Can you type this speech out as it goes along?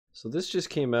So this just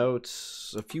came out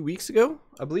a few weeks ago,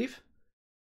 I believe.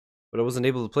 But I wasn't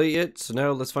able to play it yet, so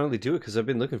now let's finally do it because I've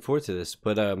been looking forward to this.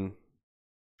 But I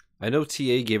know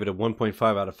TA gave it a 1.5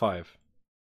 out of 5.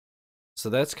 So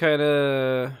that's kind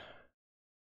of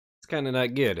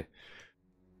not good.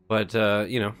 But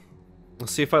you know, we'll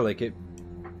see if I like it.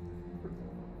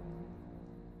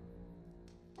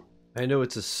 I know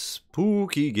it's a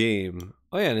spooky game.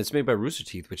 Oh yeah, and it's made by Rooster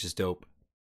Teeth, which is dope.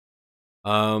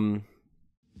 But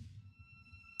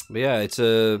yeah, it's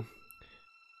a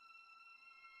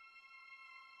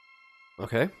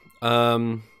okay.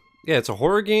 Yeah, it's a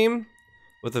horror game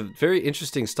with a very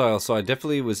interesting style, so I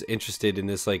definitely was interested in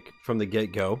this like from the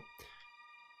get-go.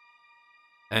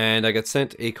 And I got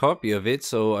sent a copy of it,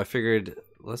 so I figured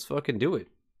let's fucking do it.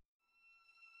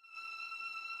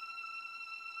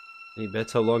 Any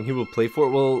bets how long he will play for?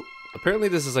 Well, apparently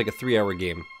this is like a 3-hour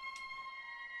game.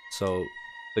 So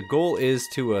the goal is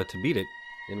to beat it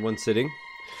in one sitting.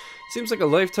 Seems like a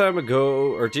lifetime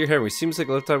ago, or dear Henry, seems like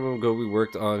a lifetime ago we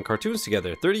worked on cartoons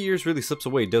together. 30 years really slips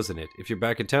away, doesn't it? If you're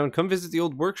back in town, come visit the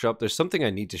old workshop. There's something I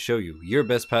need to show you. Your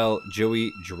best pal,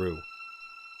 Joey Drew.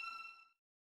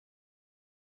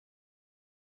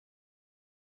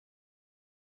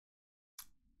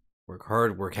 Work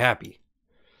hard, work happy.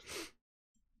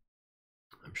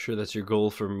 I'm sure that's your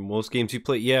goal for most games you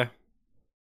play. Yeah.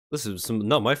 Listen, it's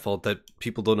not my fault that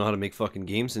people don't know how to make fucking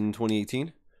games in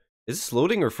 2018. Is this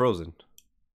loading or frozen?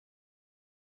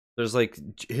 There's like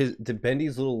the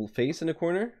Bendy's little face in the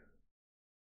corner,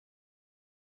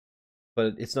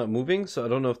 but it's not moving, so I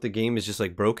don't know if the game is just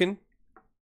like broken.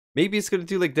 Maybe it's gonna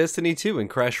do like Destiny 2 and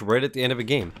crash right at the end of a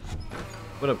game.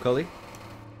 What up, Cully?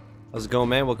 How's it going,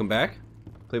 man? Welcome back.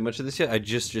 Played much of this yet? I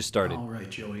just started. All right,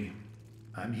 Joey.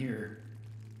 I'm here.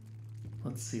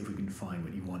 Let's see if we can find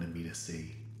what you wanted me to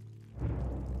see.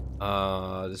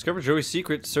 Discover Joey's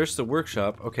secret. Search the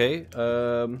workshop. Okay.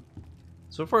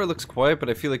 So far it looks quiet, but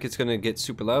I feel like it's gonna get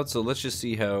super loud. So let's just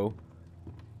see how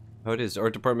it is.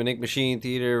 Art department, ink machine,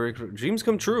 theater, dreams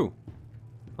come true.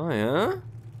 Oh yeah.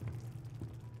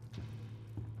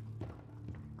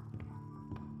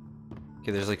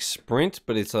 Okay, there's like sprint,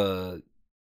 but it's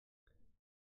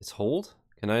hold.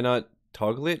 Can I not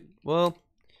toggle it? Well,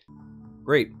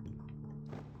 great.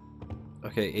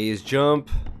 Okay, A is jump.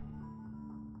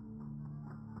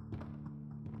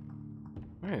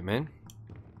 Alright, man.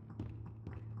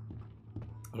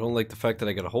 I don't like the fact that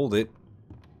I gotta hold it.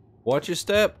 Watch your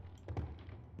step.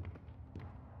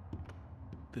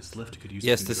 This lift could use.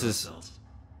 Yes, this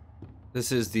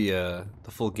is the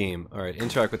full game. All right,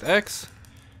 interact with X.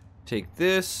 Take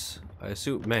this. I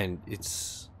assume, man,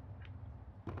 it's.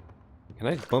 Can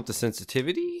I bump the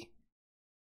sensitivity?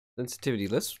 Sensitivity.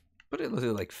 Let's put it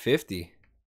at like 50.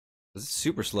 This is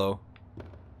super slow.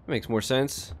 That makes more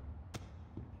sense.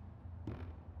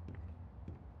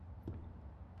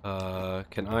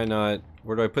 Can I not?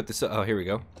 Where do I put this? Oh, here we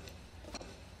go.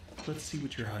 Let's see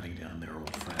what you're hiding down there,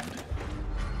 old friend.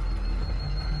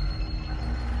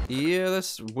 Yeah,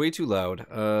 that's way too loud.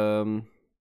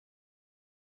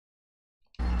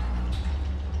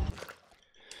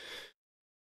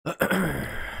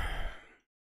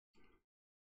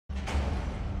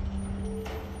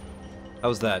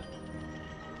 How's that?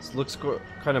 This looks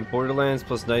kind of Borderlands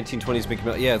plus 1920s Mickey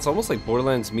Mouse. Yeah, it's almost like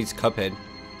Borderlands meets Cuphead.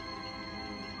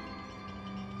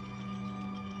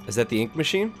 Is that the ink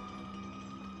machine?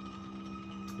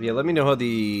 Yeah, let me know how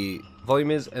the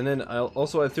volume is, and then I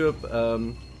threw up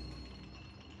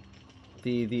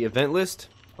the event list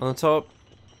on the top.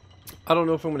 I don't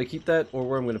know if I'm going to keep that or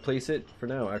where I'm going to place it for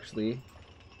now. Actually,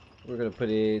 we're going to put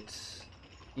it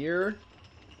here.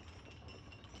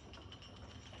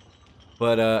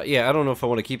 But yeah, I don't know if I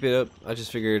want to keep it up. I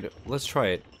just figured let's try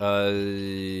it.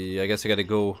 I guess I got to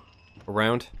go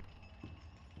around.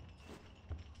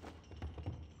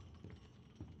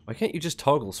 Why can't you just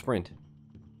toggle sprint?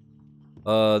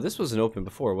 This wasn't open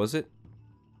before, was it?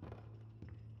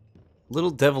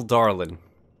 Little Devil Darlin'.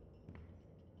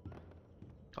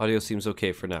 Audio seems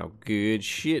okay for now. Good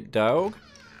shit, dog.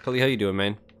 Cully, how you doing,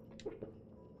 man?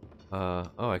 Oh,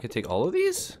 I could take all of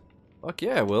these? Fuck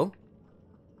yeah, I will.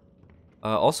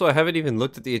 Also, I haven't even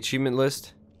looked at the achievement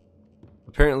list.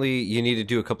 Apparently, you need to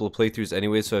do a couple of playthroughs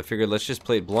anyway, so I figured let's just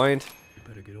play it blind. You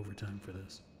better get overtime for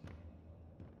this.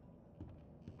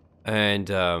 And,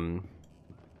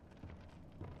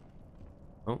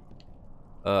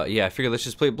 yeah, I figured let's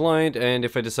just play it blind, and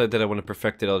if I decide that I want to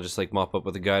perfect it, I'll just, like, mop up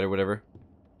with a guide or whatever.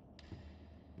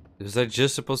 Was I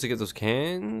just supposed to get those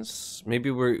cans?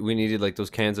 Maybe we needed, like, those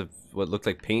cans of what looked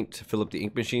like paint to fill up the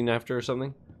ink machine after or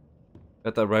something?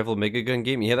 Got that Rival Mega Gun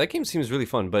game? Yeah, that game seems really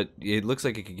fun, but it looks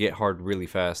like it could get hard really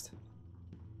fast.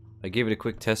 I gave it a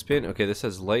quick test spin. Okay, this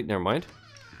has light. Never mind.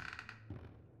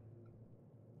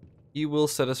 He will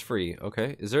set us free.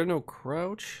 Okay. Is there no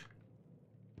crouch?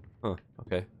 Huh.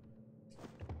 Okay.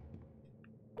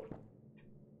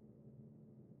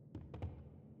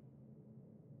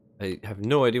 I have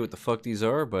no idea what the fuck these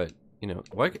are, but, you know,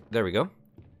 why? There we go.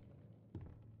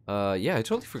 Yeah, I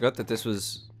totally forgot that this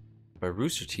was by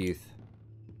Rooster Teeth.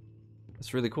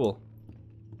 That's really cool.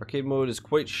 Arcade mode is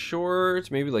quite short,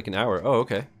 maybe like an hour. Oh,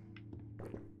 okay.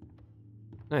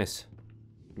 Nice.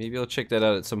 Maybe I'll check that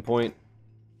out at some point.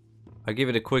 I gave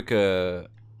it a quick,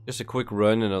 just a quick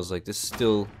run, and I was like, this is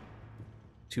still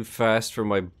too fast for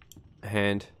my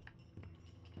hand.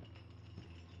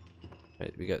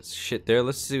 Right, we got shit there.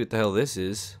 Let's see what the hell this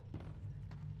is.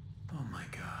 Oh my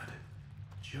god.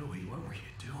 Joey, what were you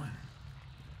doing?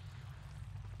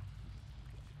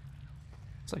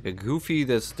 It's like a Goofy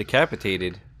that's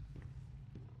decapitated.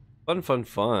 Fun, fun,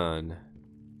 fun.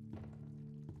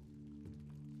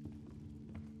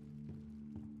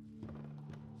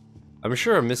 I'm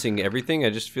sure I'm missing everything. I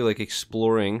just feel like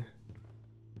exploring.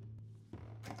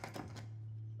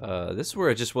 This is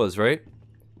where it just was, right?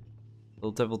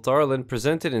 Little Devil Darlin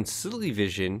presented in Silly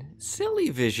Vision. Silly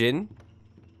Vision?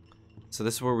 So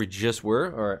this is where we just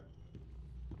were? Alright.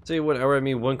 Tell you what hour I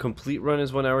mean, one complete run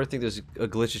is 1 hour. I think there's a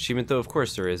glitch achievement though. Of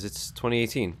course there is. It's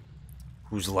 2018.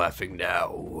 Who's laughing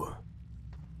now?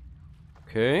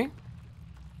 Okay.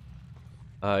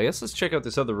 I guess let's check out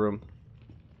this other room.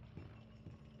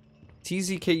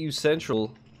 TZKU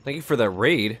Central. Thank you for that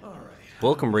raid. All right.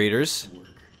 Welcome, raiders.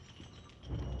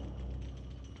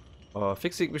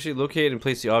 Fix the machine, locate and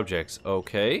place the objects.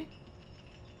 Okay.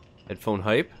 Headphone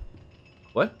hype.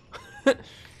 What?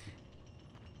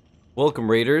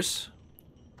 Welcome, raiders.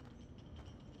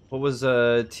 What was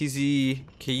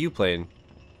TZKU playing?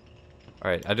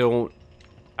 Alright,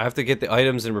 I have to get the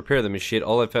items and repair them and shit.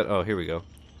 All I found. Oh, here we go.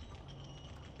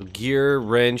 Gear,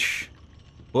 wrench,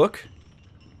 book.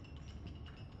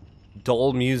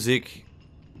 Doll music.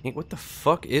 Hey, what the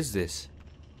fuck is this?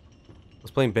 I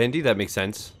was playing Bendy? That makes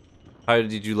sense. How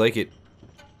did you like it?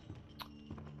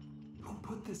 Who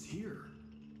put this here?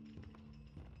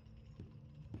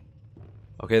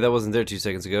 Okay, that wasn't there 2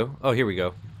 seconds ago. Oh, here we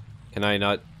go. Can I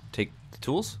not take the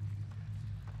tools?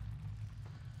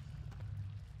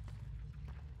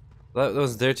 That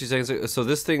wasn't there 2 seconds ago. So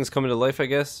this thing's coming to life, I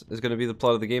guess, is going to be the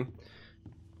plot of the game.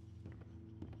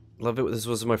 Love it. This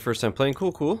was my first time playing.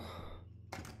 Cool, cool.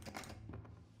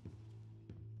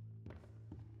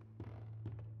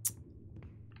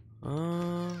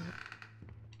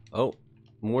 Oh,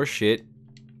 more shit.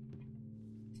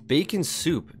 Bacon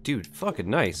soup. Dude, fucking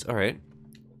nice. Alright.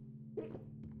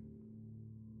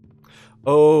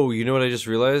 Oh, you know what I just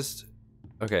realized?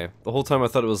 Okay, the whole time I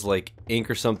thought it was like ink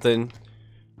or something.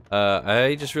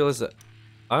 I just realized that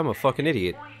I'm a fucking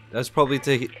idiot. That's probably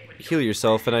to heal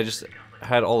yourself, and I just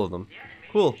had all of them.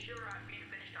 Cool.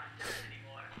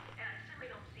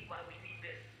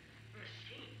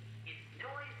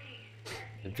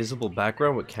 Invisible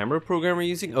background? What camera program are you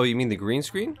using? Oh, you mean the green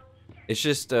screen? It's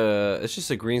just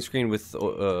a green screen with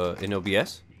in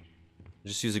OBS.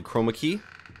 Just use a chroma key.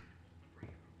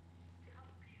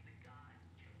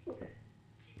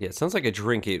 Yeah, it sounds like I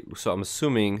drink it, so I'm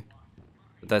assuming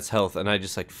that that's health, and I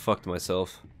just like fucked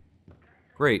myself.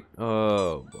 Great.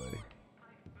 Oh boy.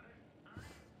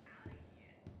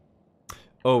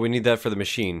 Oh, we need that for the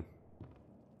machine.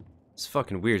 It's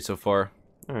fucking weird so far.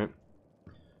 All right.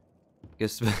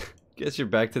 Guess you're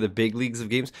back to the big leagues of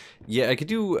games. Yeah, I could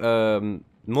do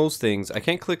most things. I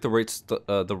can't click the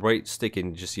right stick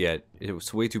in just yet. It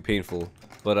was way too painful.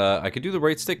 But I could do the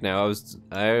right stick now.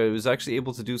 I was actually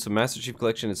able to do some Master Chief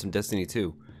Collection and some Destiny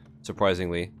 2,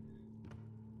 surprisingly.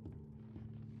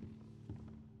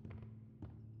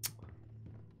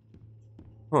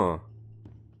 Huh.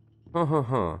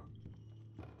 Huh.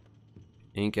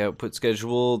 Ink output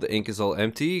schedule. The ink is all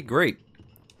empty. Great.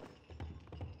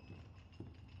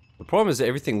 The problem is that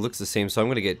everything looks the same, so I'm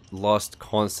gonna get lost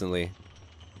constantly.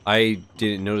 I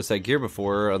didn't notice that gear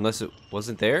before, unless it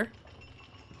wasn't there.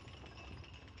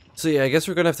 So yeah, I guess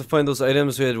we're gonna have to find those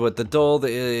items. We had what, the doll,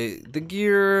 the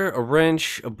gear, a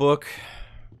wrench, a book,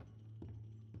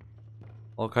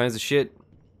 all kinds of shit.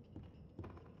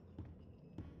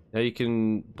 Now you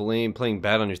can blame playing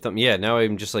bad on your thumb. Yeah, now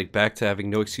I'm just like back to having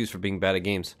no excuse for being bad at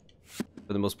games,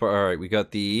 for the most part. All right, we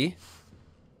got the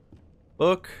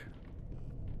book.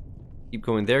 Keep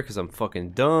going there because I'm fucking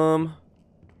dumb.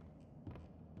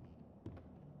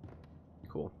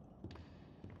 Cool.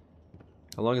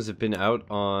 How long has it been out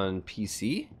on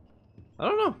PC? I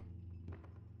don't know.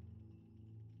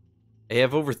 I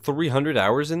have over 300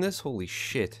 hours in this? Holy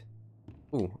shit.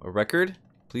 Ooh, a record?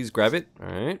 Please grab it.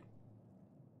 Alright.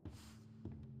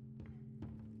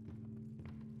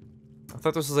 I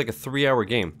thought this was like a 3-hour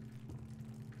game.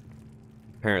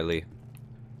 Apparently.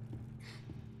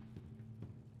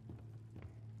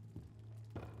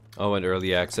 Oh, and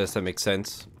early access, that makes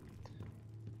sense.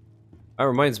 That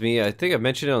reminds me, I think I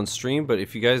mentioned it on stream, but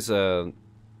if you guys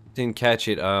didn't catch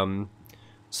it,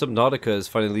 Subnautica is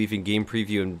finally leaving game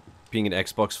preview and being an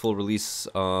Xbox full release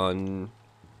on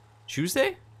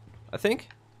Tuesday, I think.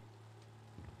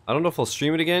 I don't know if I'll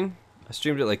stream it again. I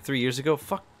streamed it like 3 years ago.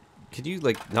 Fuck, could you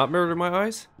like not murder my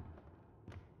eyes?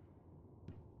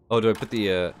 Oh, do I put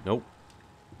the nope.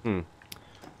 Yeah,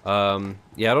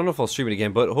 I don't know if I'll stream it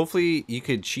again, but hopefully you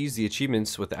could cheese the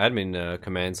achievements with the admin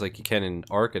commands like you can in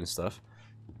Ark and stuff.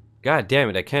 God damn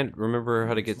it, I can't remember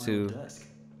how to get to...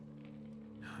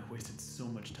 I wasted so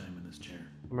much time in this chair.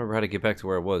 I remember how to get back to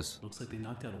where I was. Looks like they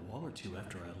knocked out a wall or two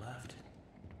after I left.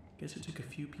 Guess it took a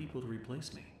few people to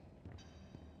replace me.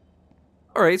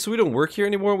 Alright, so we don't work here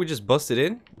anymore, we just busted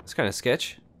in? That's kind of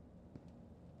sketch.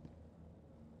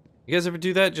 You guys ever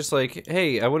do that? Just like,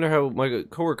 hey, I wonder how my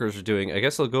coworkers are doing. I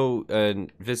guess I'll go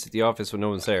and visit the office when no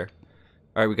one's there.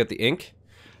 Alright, we got the ink.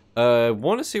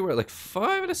 Want to see where, like,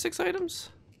 5 out of 6 items?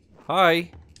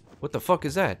 Hi. What the fuck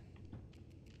is that?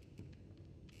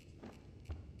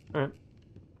 Alright.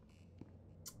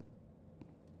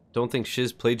 Don't think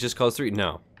Shiz played Just Cause 3?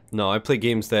 No. No, I play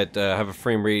games that have a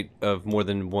frame rate of more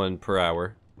than 1 per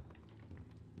hour.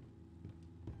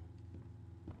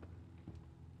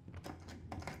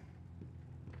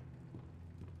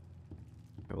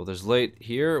 Well, there's light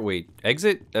here. Wait,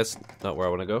 exit? That's not where I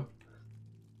want to go.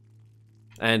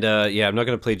 And, yeah, I'm not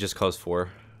going to play Just Cause 4.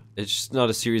 It's just not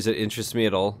a series that interests me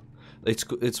at all. It's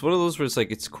one of those where it's like,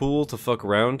 it's cool to fuck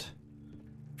around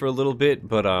for a little bit,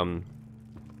 but,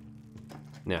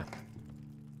 nah.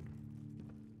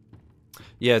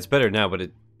 Yeah, it's better now, but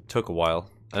it took a while.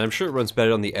 And I'm sure it runs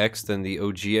better on the X than the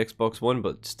OG Xbox One,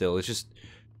 but still, it's just...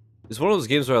 It's one of those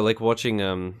games where I like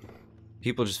watching,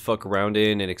 people just fuck around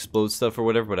in and explode stuff or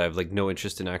whatever, but I have like no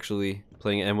interest in actually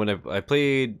playing it. And when I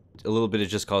played a little bit of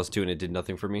Just Cause 2 and it did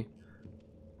nothing for me.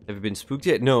 Have you been spooked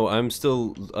yet? No, I'm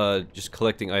still just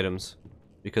collecting items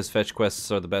because fetch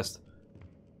quests are the best.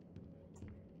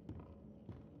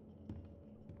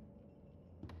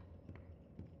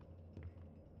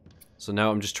 So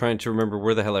now I'm just trying to remember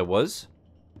where the hell I was,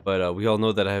 but we all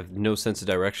know that I have no sense of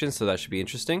direction, so that should be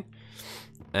interesting.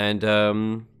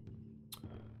 And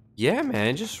yeah,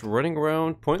 man, just running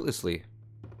around pointlessly.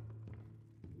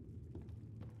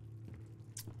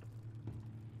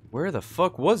 Where the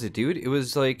fuck was it, dude? It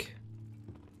was like...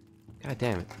 God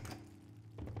damn it.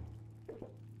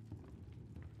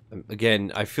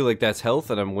 Again, I feel like that's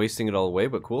health and I'm wasting it all away,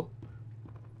 but cool.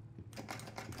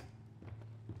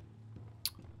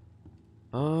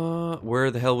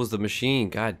 Where the hell was the machine?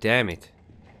 God damn it.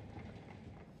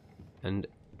 And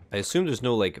I assume there's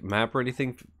no, like, map or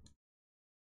anything.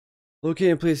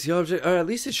 Locate and place the object. At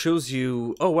least it shows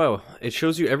you... Oh, wow. It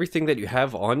shows you everything that you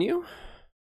have on you.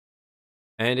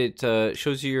 And it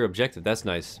shows you your objective. That's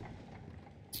nice.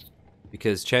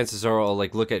 Because chances are I'll,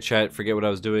 like, look at chat, forget what I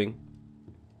was doing.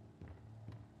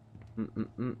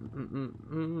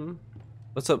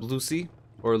 What's up, Lucy?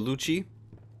 Or Lucci?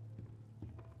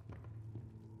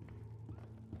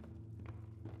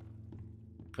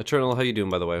 Eternal, how you doing,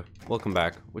 by the way? Welcome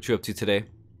back. What you up to today?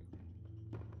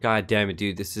 God damn it,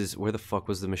 dude. This is... Where the fuck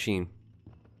was the machine?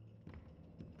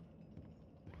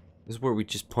 This is where we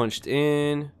just punched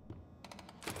in.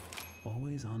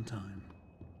 Always on time.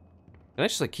 Can I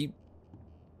just, like, keep...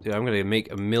 Dude, I'm gonna make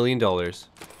 $1 million. Another day,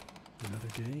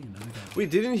 another day. Wait,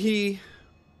 didn't he...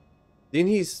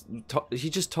 He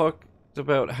just talked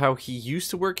about how he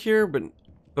used to work here, but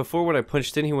before when I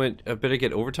punched in, he went, I better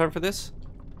get overtime for this?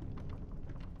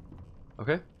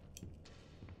 Okay.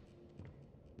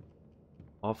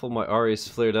 Awful, my RA is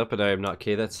flared up and I am not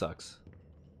K, that sucks.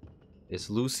 It's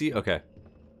Lucy? Okay.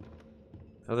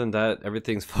 Other than that,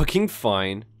 everything's fucking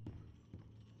fine.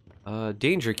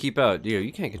 Danger, keep out. Yo,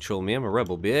 you can't control me, I'm a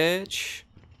rebel, bitch.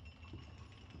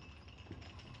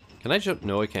 Can I jump?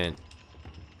 No, I can't.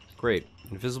 Great.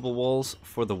 Invisible walls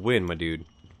for the win, my dude.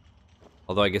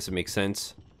 Although I guess it makes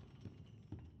sense.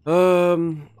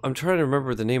 I'm trying to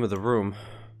remember the name of the room.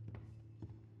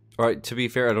 Alright, to be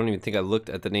fair, I don't even think I looked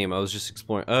at the name. I was just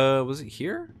exploring. Was it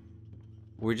here?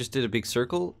 We just did a big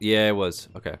circle? Yeah, it was.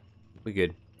 Okay. We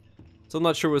good. So I'm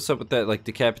not sure what's up with that, like,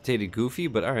 decapitated Goofy,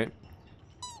 but alright.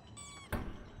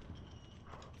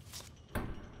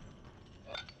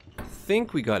 I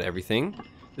think we got everything.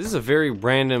 This is a very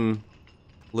random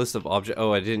list of objects.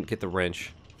 Oh, I didn't get the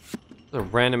wrench. It's a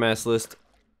random ass list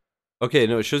Okay,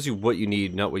 no, it shows you what you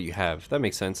need, not what you have. That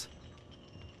makes sense.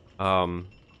 There's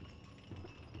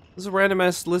a random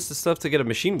ass list of stuff to get a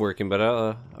machine working, but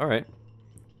alright.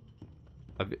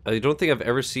 I don't think I've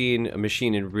ever seen a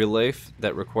machine in real life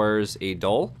that requires a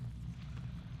doll.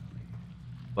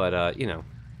 But, you know.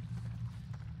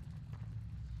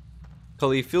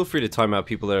 Cully, feel free to time out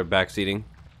people that are backseating.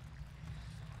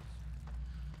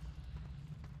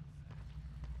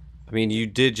 I mean, you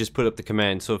did just put up the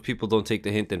command, so if people don't take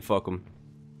the hint, then fuck them.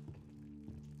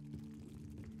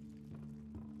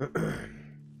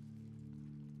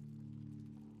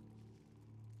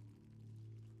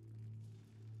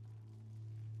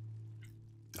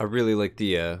 I really like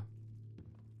the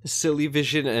silly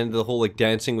vision and the whole, like,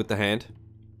 dancing with the hand.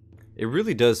 It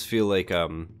really does feel like, a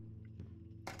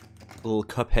little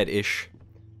Cuphead-ish.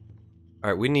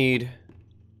 Alright, we need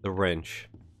the wrench.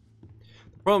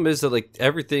 The problem is that, like,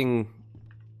 everything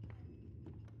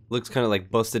looks kind of,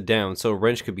 like, busted down, so a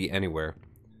wrench could be anywhere.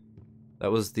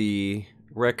 That was the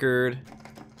record.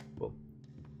 Whoa.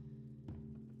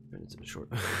 Short.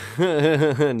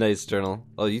 Nice, Journal.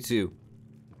 Oh, you too.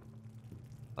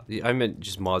 I meant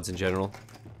just mods in general.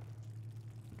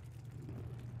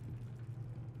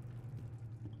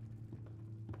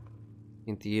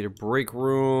 In theater, break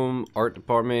room, art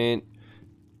department.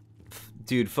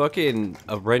 Dude, fucking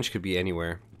a wrench could be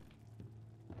anywhere.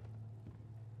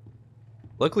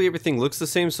 Luckily, everything looks the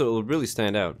same, so it will really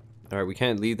stand out. Alright, we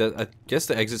can't leave that. I guess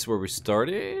the exit's where we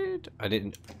started?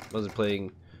 Wasn't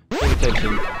paying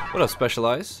attention. What up,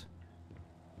 Specialize?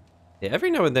 Yeah,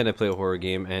 every now and then I play a horror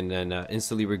game and then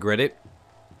instantly regret it.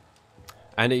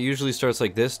 And it usually starts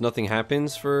like this. Nothing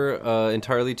happens for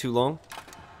entirely too long.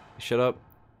 Shut up.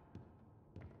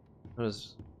 What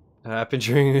does happen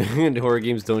during horror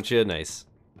games, don't you? Nice.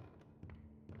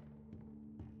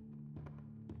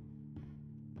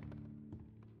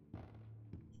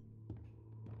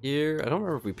 Here, I don't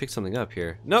remember if we picked something up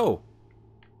here. No!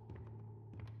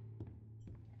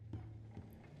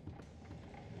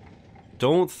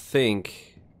 Don't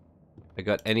think I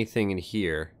got anything in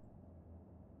here.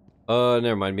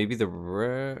 Never mind. Maybe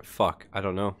the fuck. I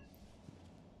don't know.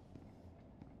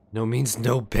 No means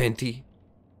no, Bendy.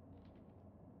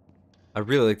 I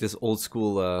really like this old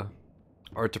school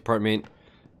art department.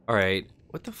 Alright.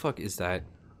 What the fuck is that?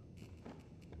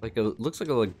 Like a looks like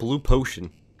a blue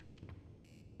potion.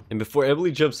 And before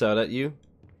Emily jumps out at you.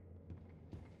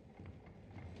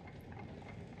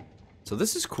 So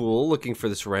this is cool, looking for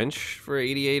this wrench for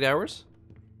 88 hours.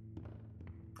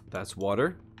 That's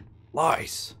water.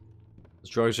 Lies. Those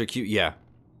drawings are cute, yeah.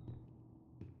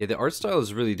 Yeah, the art style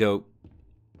is really dope.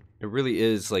 It really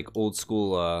is like old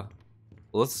school, well,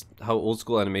 that's how old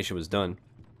school animation was done.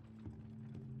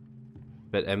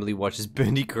 Bet Emily watches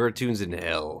Bendy cartoons in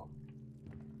hell.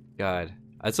 God.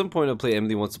 At some point I'll play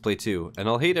Emily Wants to Play too, and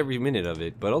I'll hate every minute of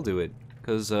it, but I'll do it.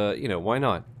 Because, you know, why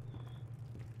not?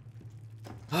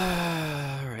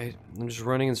 Alright, I'm just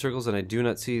running in circles and I do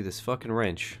not see this fucking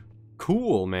wrench.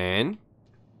 Cool, man.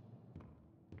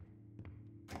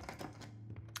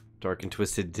 Dark and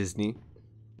Twisted Disney.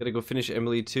 Gotta go finish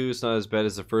Emily 2, it's not as bad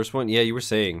as the first one. Yeah, you were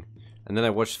saying. And then I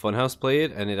watched Funhouse play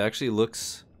it, and it actually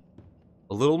looks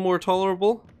a little more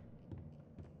tolerable.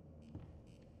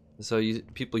 That's how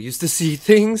people used to see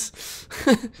things.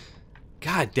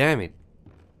 God damn it.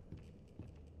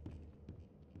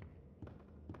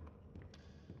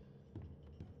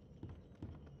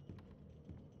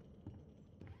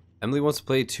 Emily Wants to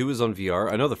Play 2 is on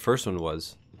VR. I know the first one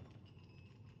was.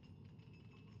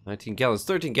 19 gallons,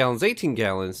 13 gallons, 18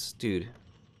 gallons. Dude,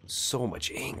 so much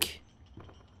ink.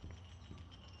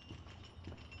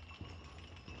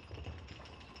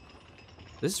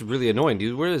 This is really annoying,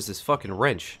 dude. Where is this fucking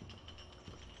wrench?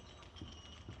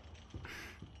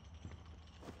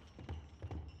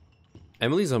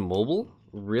 Emily's on mobile?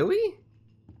 Really?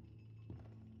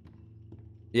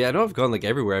 Yeah, I know I've gone like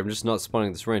everywhere. I'm just not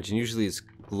spawning this wrench, and usually it's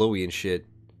glowy and shit.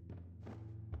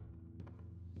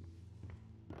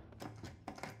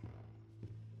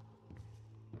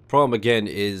 Problem again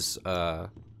is I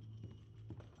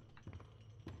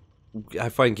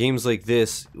find games like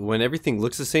this, when everything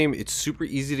looks the same, it's super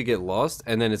easy to get lost,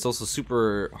 and then it's also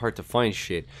super hard to find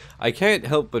shit. I can't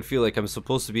help but feel like I'm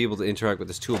supposed to be able to interact with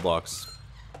this toolbox.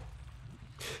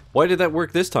 Why did that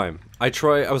work this time? I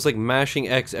was like mashing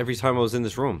X every time I was in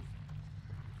this room.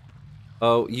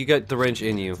 Oh, you got the wrench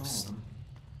in you. Of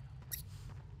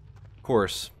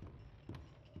course.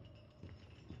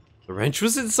 The wrench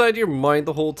was inside your mind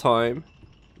the whole time?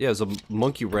 Yeah, it was a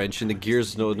monkey wrench and the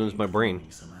gears known as my brain.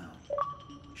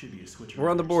 We're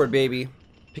on the board, baby.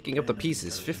 Picking up the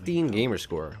pieces. 15 gamer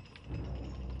score.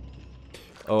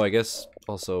 Oh, I guess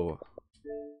also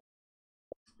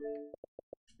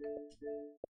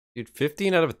Dude,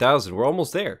 15 out of 1,000. We're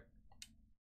almost there.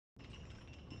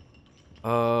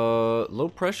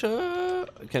 Low pressure?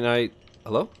 Can I...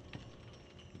 Hello?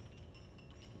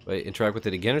 Wait, interact with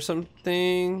it again or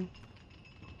something?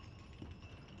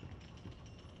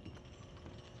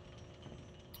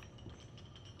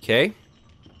 Okay.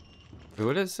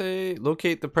 What did I say?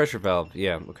 Locate the pressure valve.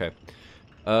 Yeah, okay.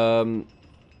 I'm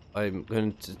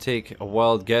going to take a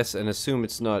wild guess and assume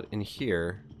it's not in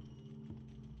here.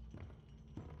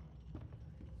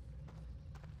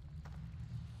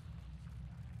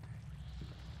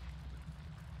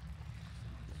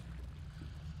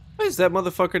 Why is that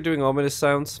motherfucker doing ominous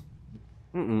sounds?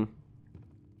 Mm-mm.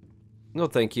 No,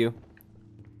 thank you.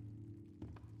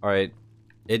 Alright.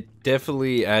 It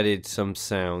definitely added some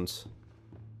sounds.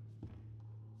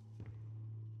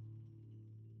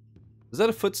 Is that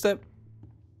a footstep?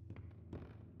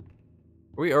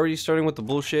 Are we already starting with the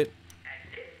bullshit?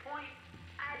 At this point,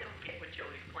 I don't get what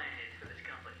Joey's plan is for this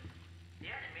company. The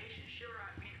animation sure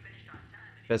aren't being finished on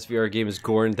time. Best VR game is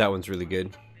Gorn. That one's really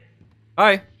good.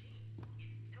 Hi!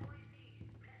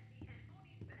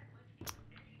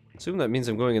 Assume that means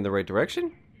I'm going in the right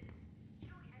direction?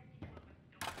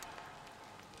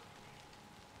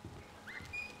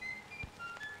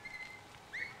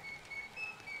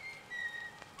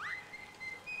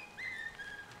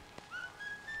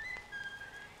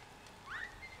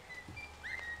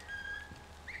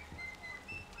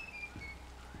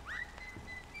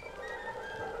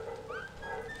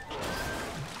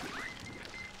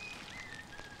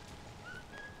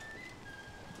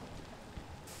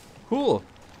 Cool.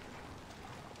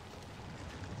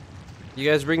 You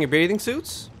guys bring your bathing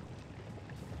suits?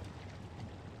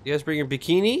 You guys bring your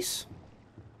bikinis?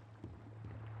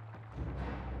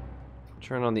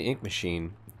 Turn on the ink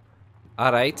machine.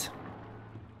 Alright.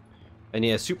 And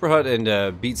yeah, Super Hot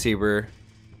and Beat Saber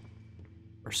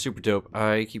are super dope.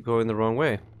 I keep going the wrong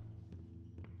way.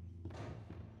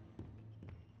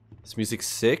 This music's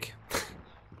sick.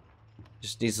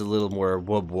 Just needs a little more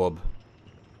wub wub.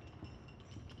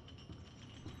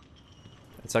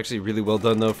 It's actually really well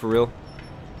done though, for real.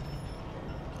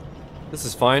 This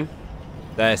is fine.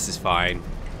 This is fine.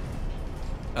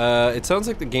 It sounds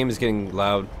like the game is getting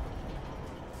loud.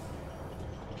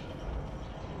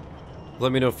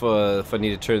 Let me know if I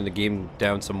need to turn the game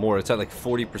down some more. It's at like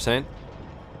 40%.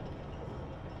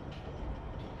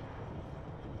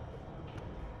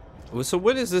 So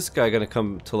when is this guy gonna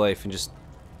come to life and just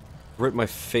rip my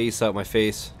face out my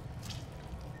face?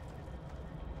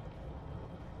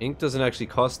 Ink doesn't actually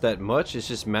cost that much. It's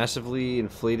just massively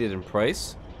inflated in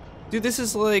price. Dude, this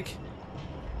is like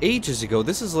ages ago.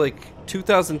 This is like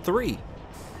 2003.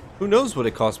 Who knows what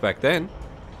it cost back then?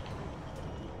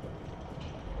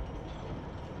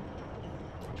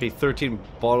 Pay 13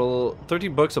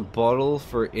 bucks a bottle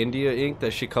for India ink.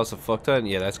 That shit costs a fuck ton.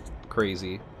 Yeah, that's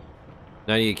crazy.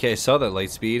 98K. I saw that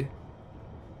light speed.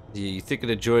 You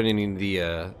thinking of joining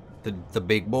the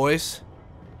big boys?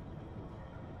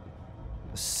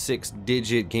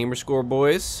 6-digit gamer score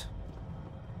boys.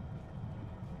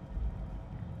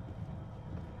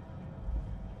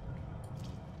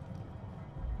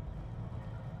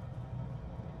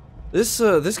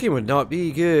 This game would not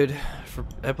be good for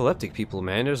epileptic people,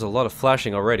 man. There's a lot of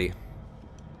flashing already.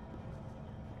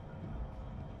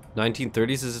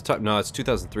 1930s is the top. No, it's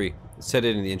 2003. It said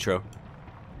it in the intro.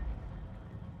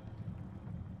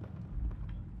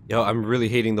 Yo, I'm really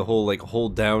hating the whole like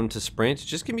hold down to sprint.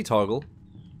 Just give me toggle.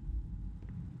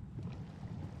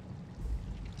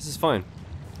 This is fine.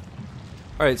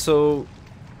 Alright, so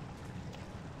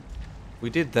we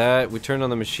did that. We turned on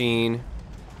the machine.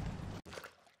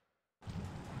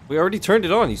 We already turned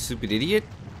it on, you stupid idiot.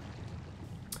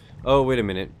 Oh, wait a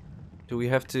minute. Do we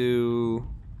have to...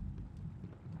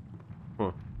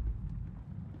 Huh.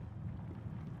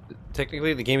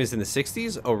 Technically, the game is in the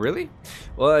 60s? Oh, really?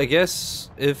 Well, I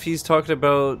guess if he's talking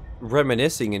about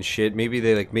reminiscing and shit, maybe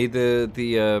they like made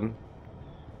the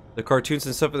cartoons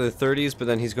and stuff in the 30s, but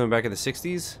then he's going back in the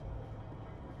 60s.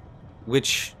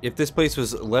 Which, if this place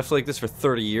was left like this for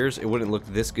 30 years, it wouldn't look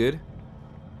this good.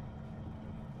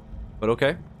 But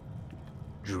okay.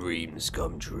 Dreams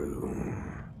come true.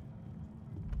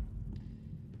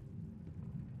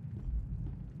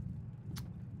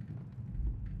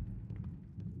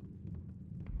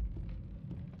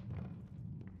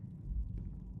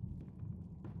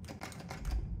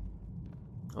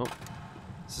 Oh,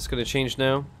 is this gonna change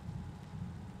now?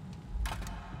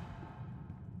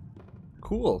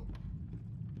 Cool.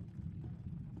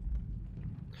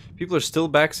 People are still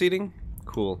backseating?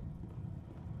 Cool.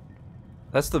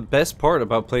 That's the best part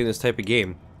about playing this type of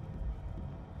game.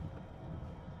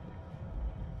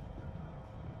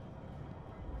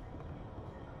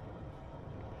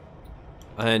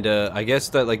 And I guess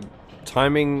that like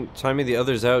timing the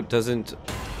others out doesn't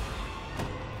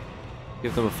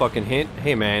give them a fucking hint.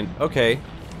 Hey man, okay.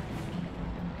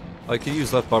 I could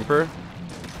use left bumper.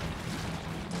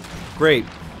 Great.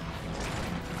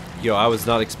 Yo, I was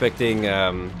not expecting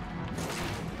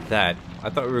that. I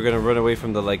thought we were gonna run away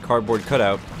from the like cardboard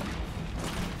cutout.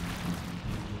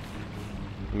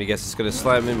 Let me guess, it's gonna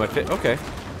slam in my face. Okay.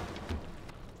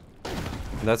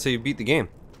 And that's how you beat the game.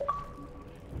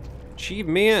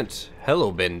 Achievement.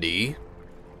 Hello, Bendy.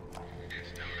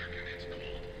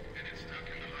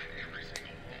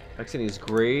 Accent is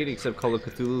great, except Call of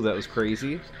Cthulhu. That was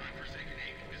crazy.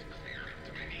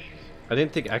 I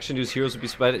didn't think Action News Heroes would be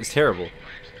so bad. It's terrible.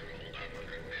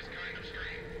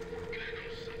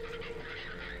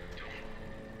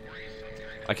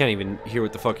 I can't even hear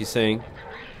what the fuck he's saying.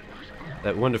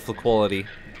 That wonderful quality.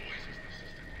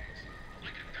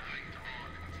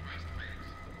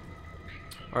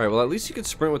 Alright, well at least you can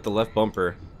sprint with the left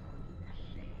bumper.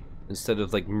 Instead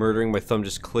of like murdering my thumb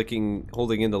just clicking,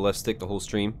 holding in the left stick the whole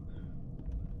stream.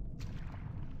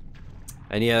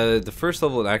 And yeah, the first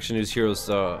level in Action News Heroes,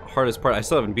 hardest part, I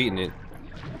still haven't beaten it.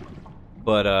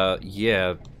 But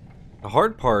yeah, the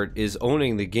hard part is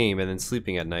owning the game and then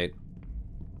sleeping at night.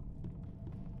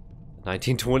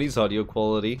 1920s audio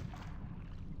quality.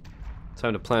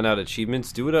 Time to plan out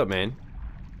achievements. Do it up, man.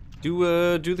 Do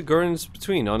the Gardens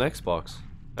Between on Xbox.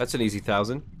 That's an easy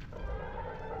 1,000.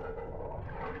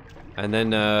 And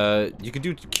then you could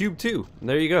do Cube 2. And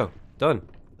there you go. Done.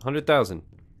 100,000.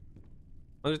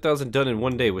 100,000 done in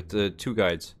one day with the 2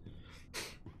 guides.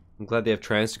 I'm glad they have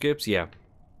transcripts. Yeah.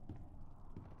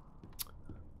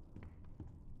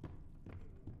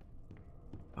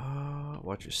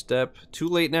 Watch your step. Too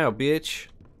late now, bitch.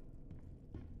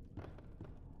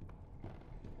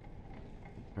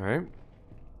 Alright.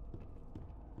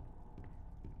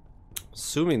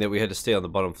 Assuming that we had to stay on the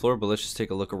bottom floor, but let's just take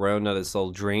a look around now that it's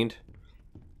all drained.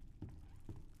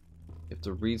 You have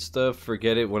to read stuff,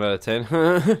 forget it, 1 out of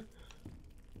 10.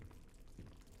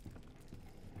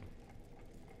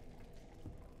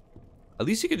 At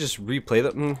least you could just replay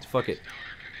that. Fuck it.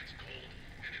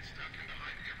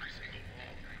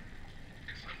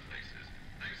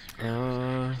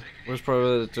 Where's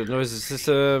probably the noise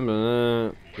system?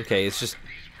 Okay, it's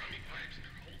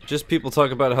just people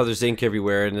talk about how there's ink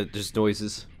everywhere and there's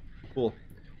noises. Cool.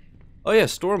 Oh yeah,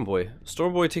 Storm Boy.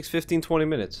 Storm Boy takes 15-20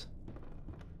 minutes.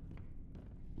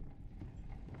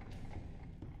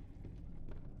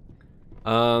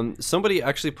 Somebody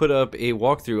actually put up a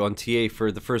walkthrough on TA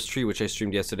for the first tree, which I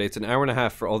streamed yesterday. It's an hour and a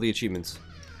half for all the achievements.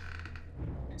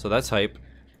 So that's hype.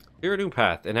 Clear a new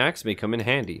path. An axe may come in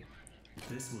handy.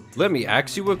 Let me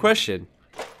ask you a question.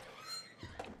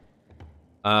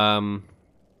 So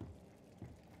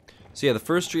yeah, the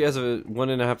first tree has a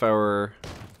 1.5 hour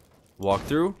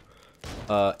walkthrough.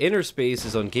 Inner Space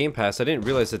is on Game Pass. I didn't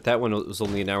realize that that one was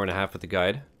only an hour and a half with the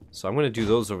guide. So I'm gonna do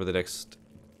those over the next,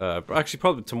 actually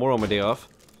probably tomorrow on my day off.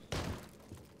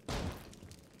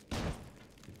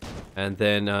 And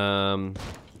then,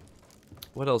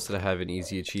 what else did I have in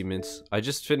easy achievements? I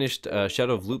just finished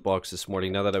Shadow of Loot Box this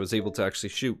morning, now that I was able to actually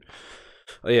shoot.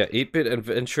 Oh yeah, 8-Bit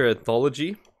Adventure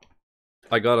Anthology.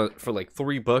 I got it for like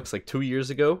 $3 like 2 years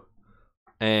ago.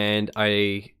 And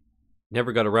I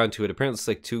never got around to it. Apparently it's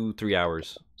like 2-3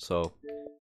 hours. So,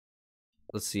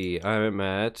 let's see. I'm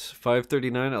at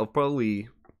 5:39. I'll probably...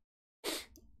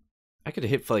 I could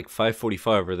hit for like 5:45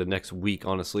 over the next week,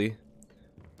 honestly.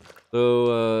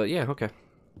 So, yeah, okay.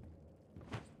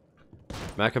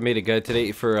 Maka made a guide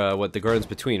today for, what, the Gardens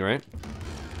Between, right?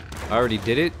 I already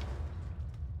did it.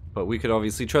 But we could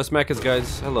obviously trust Maka's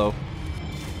guides. Hello.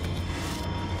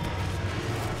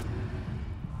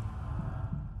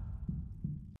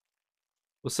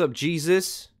 What's up,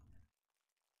 Jesus?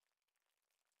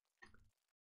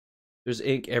 There's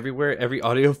ink everywhere, every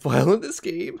audio file in this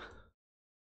game.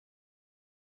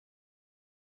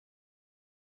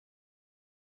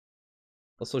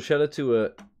 Also, shout out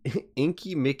to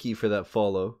Inky Mickey for that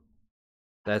follow.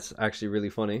 That's actually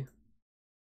really funny.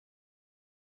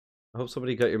 I hope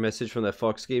somebody got your message from that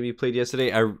Fox game you played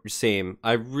yesterday. Same.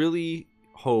 I really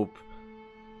hope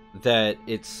that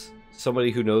it's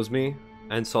somebody who knows me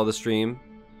and saw the stream.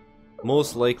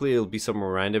 Most likely it'll be someone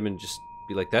random and just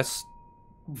be like, that's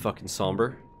fucking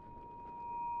somber.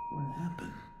 What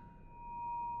happened?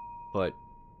 But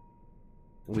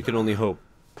we can only hope.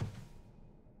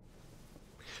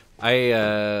 I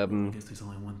guess there's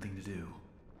only one thing to do.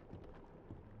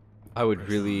 I would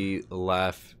really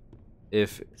laugh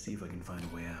if See if I can find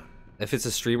a way out. If it's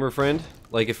a streamer friend,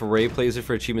 like if Ray plays it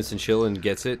for achievements and chill and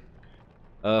gets it.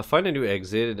 Find a new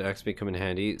exit, and axe may come in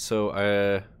handy.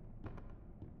 So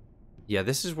Yeah,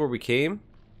 this is where we came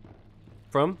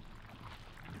from.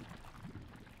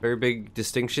 Very big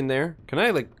distinction there. Can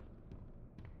I, like...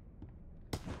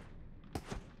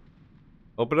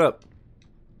 Open up.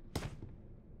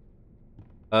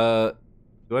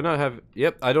 Do I not have...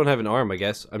 Yep, I don't have an arm, I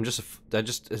guess. I'm just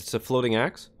it's a floating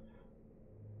axe?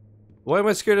 Why am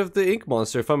I scared of the ink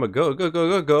monster if I'm a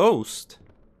ghost?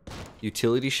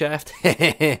 Utility shaft?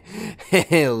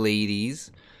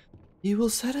 Ladies. You will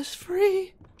set us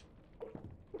free.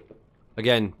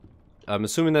 Again, I'm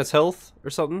assuming that's health or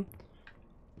something.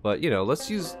 But, you know, let's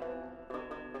use...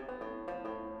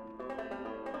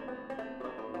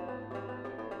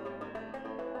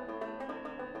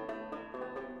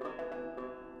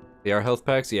 They are health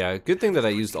packs? Yeah, good thing that I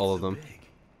used all of them. He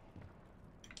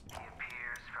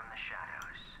appears from the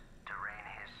shadows to rain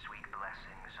his sweet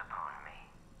blessings upon me.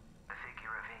 The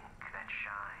figure of ink that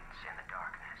shines in the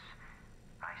darkness.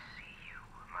 I see you,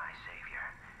 my savior.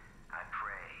 I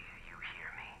pray you hear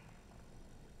me.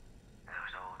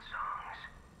 Those old songs.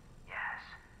 Yes.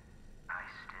 I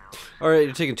still... Alright,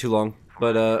 you're taking too long.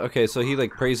 But, okay, so he,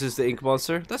 like, praises the ink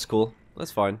monster. That's cool. That's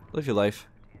fine. Live your life.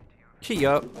 Key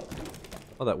up.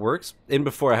 Oh, that works. And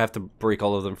before I have to break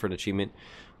all of them for an achievement.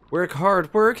 Work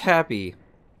hard, work happy.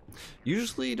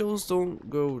 Usually those don't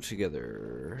go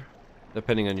together.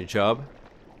 Depending on your job.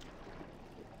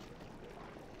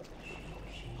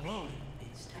 Hello?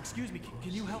 Excuse me,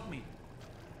 can you help me?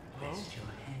 Hello?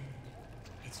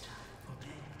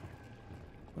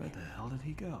 Where the hell did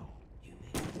he go?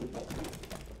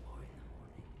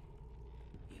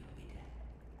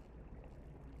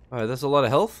 Alright, that's a lot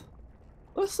of health.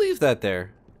 Let's leave that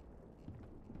there.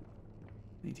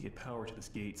 Need to get power to this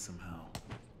gate somehow.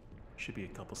 Should be a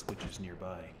couple switches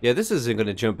nearby. Yeah, this isn't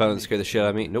gonna jump out and scare the shit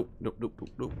out of me. Nope, nope, nope, nope,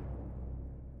 nope.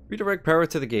 Redirect power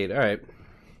to the gate. Alright.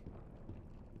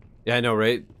 Yeah, I know,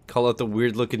 right? Call out the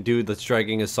weird looking dude that's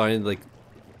dragging a sign, like,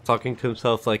 talking to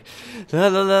himself, like, la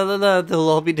la la la la, they'll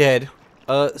all be dead.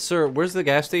 Sir, where's the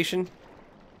gas station?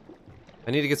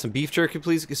 I need to get some beef jerky,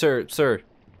 please. Sir,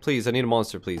 please, I need a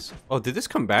monster, please. Oh, did this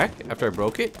come back after I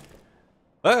broke it?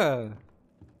 Ah!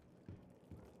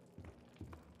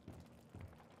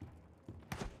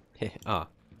 Ah.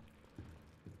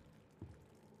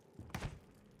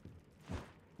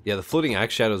 Yeah, the floating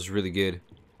axe shadow is really good.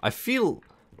 I feel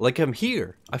like I'm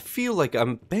here. I feel like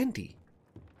I'm Bendy.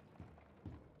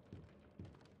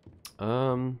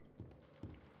 So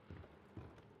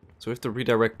we have to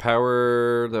redirect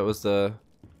power. That was the...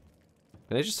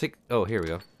 Can I just take... Oh, here we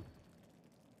go.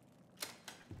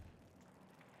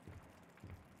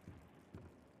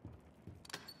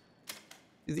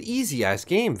 The easy ass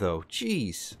game though.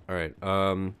 Jeez. Alright,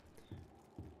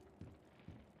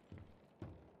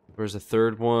 where's the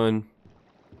third one?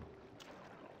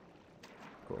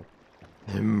 Cool.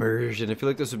 Immersion. I feel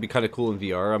like this would be kind of cool in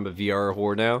VR. I'm a VR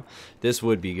whore now. This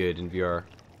would be good in VR.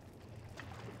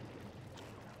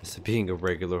 Instead of being a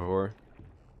regular whore.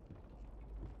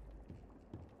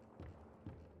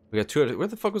 We got two. Where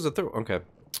the fuck was the third? Okay.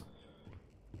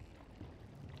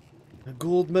 A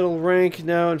gold medal rank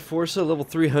now in Forza, level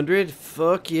 300.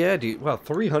 Fuck yeah, dude. Wow,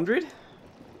 300?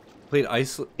 Played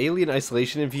Alien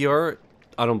Isolation in VR?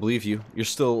 I don't believe you. You're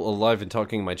still alive and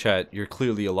talking in my chat. You're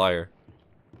clearly a liar.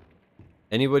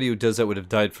 Anybody who does that would have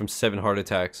died from 7 heart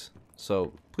attacks.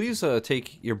 So, please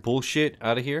take your bullshit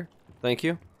out of here. Thank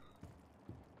you.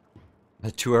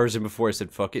 2 hours in before I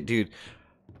said fuck it. Dude.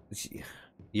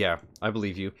 Yeah, I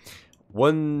believe you.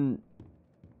 One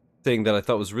thing that I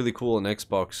thought was really cool on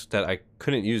Xbox that I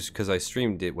couldn't use because I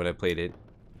streamed it when I played it,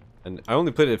 and I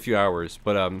only played it a few hours,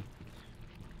 but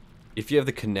if you have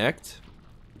the Kinect,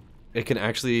 it can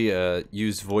actually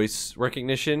use voice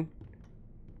recognition.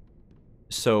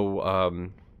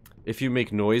 So if you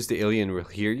make noise, the alien will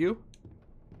hear you.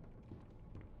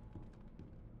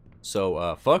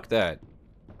 So fuck that.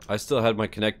 I still had my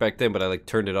Kinect back then, but I like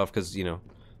turned it off because, you know,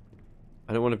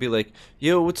 I don't want to be like,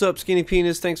 yo, what's up, skinny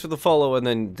penis? Thanks for the follow. And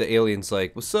then the alien's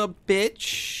like, what's up,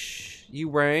 bitch? You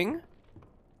rang?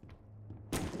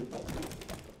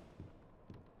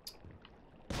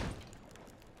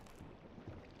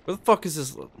 Where the fuck is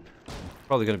this?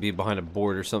 Probably gonna be behind a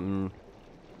board or something.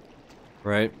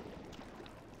 Right?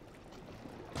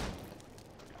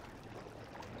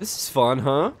 This is fun,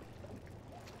 huh?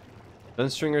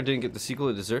 Gunstringer didn't get the sequel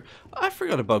it deserved. I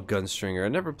forgot about Gunstringer. I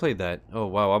never played that. Oh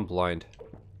wow, I'm blind.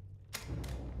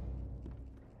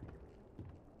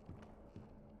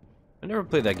 I never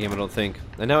played that game, I don't think.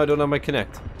 And now I don't have my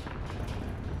Kinect.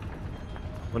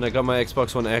 When I got my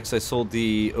Xbox One X, I sold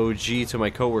the OG to my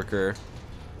coworker.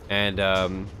 And I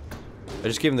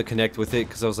just gave him the Kinect with it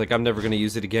because I was like, I'm never going to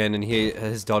use it again. And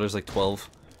his daughter's like 12.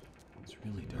 It's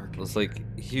really dark. I was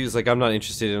like, he was like, I'm not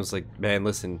interested. And I was like, man,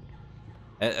 listen.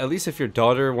 At least if your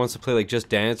daughter wants to play like Just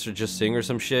Dance or Just Sing or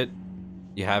some shit,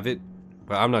 you have it.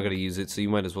 But I'm not gonna use it, so you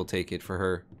might as well take it for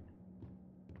her.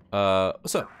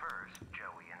 What's up? First,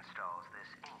 Joey installs this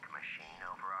ink machine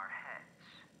over our heads.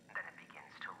 Then it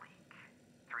begins to leak.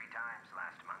 3 times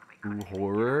last month we couldn't even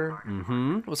Horror. get our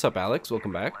part What's up, Alex?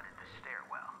 Welcome back. flooded the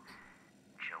stairwell.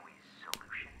 Joey's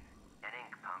solution: an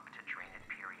ink pump to drain it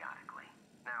periodically.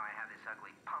 Now I have this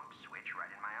ugly pump switch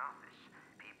right in my office.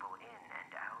 People in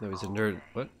and out. Now he's a all nerd. day.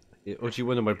 What? Ochi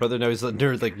went to my brother. Now he's a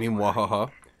nerd like me.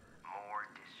 Wahaha. More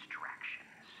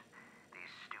distractions.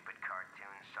 These stupid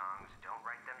cartoon songs don't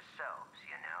write themselves,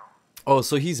 you know? Oh,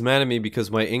 so he's mad at me because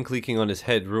my ink leaking on his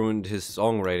head ruined his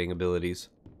songwriting abilities.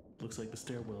 Looks like the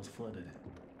stairwell's flooded.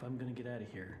 If I'm gonna get out of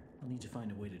here, I'll need to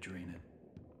find a way to drain it.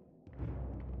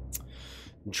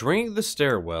 Drain the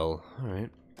stairwell. Alright.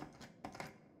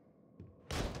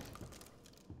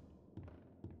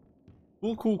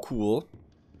 Cool, cool, cool.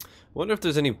 Wonder if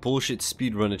there's any bullshit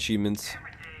speedrun achievements.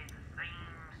 Every day the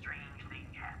same strange thing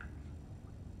happens.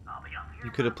 I'll be up here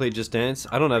You could have played Just Dance.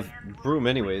 I don't have room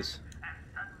anyways. and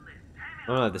suddenly I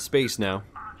don't have the space now.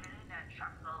 marching in and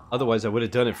shuts the hall. Otherwise I would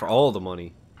have done it for all the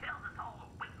money. Tells us all to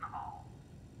wait in the hall.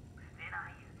 Then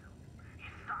I hear him.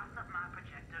 He starts up my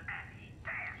projector and he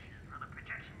dashes for the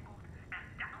projection booth and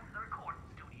down to the recording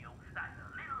studio like the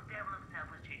little devil himself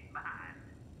was chasing behind.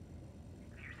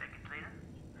 A few seconds later,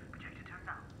 projector turns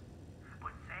on.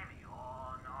 But Sammy,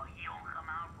 oh no, he don't come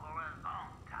out for a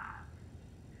long time.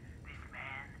 This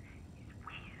man is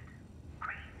weird.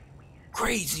 Crazy weird.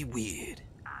 Crazy weird.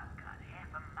 I've got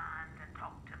half a mind to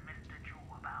talk to Mr. Drew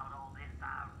about all this,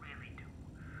 I really do.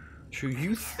 True,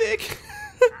 you thick?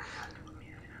 I have to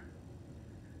admit,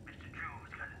 Mr. Drew's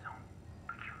got his own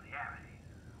peculiarities.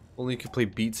 Only you could play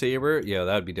Beat Saber? Yeah,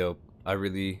 that'd be dope. I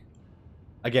really...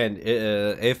 Again,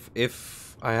 if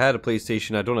I had a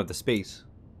PlayStation, I don't have the space.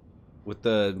 With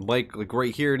the mic like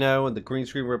right here now and the green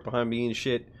screen right behind me and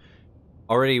shit.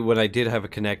 Already when I did have a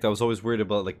Kinect, I was always worried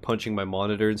about like punching my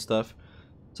monitor and stuff.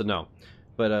 So no.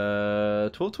 But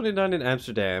 12:29 in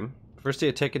Amsterdam. First day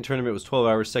of Tekken tournament was 12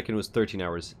 hours, second was 13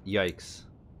 hours. Yikes.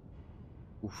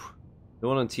 Oof. No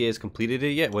one on TA has completed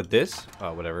it yet? What, this?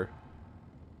 Oh, whatever.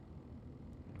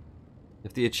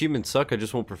 If the achievements suck, I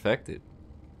just won't perfect it.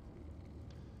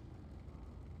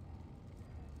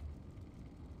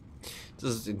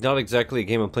 This is not exactly a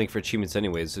game I'm playing for achievements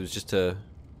anyways. It was just a...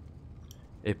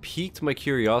 It piqued my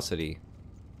curiosity.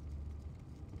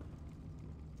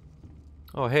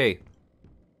 Oh, hey.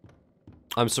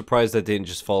 I'm surprised that didn't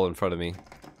just fall in front of me.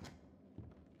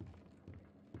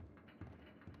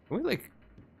 Can we, like...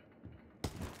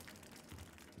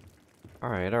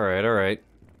 Alright, alright, alright.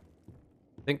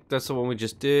 I think that's the one we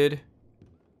just did.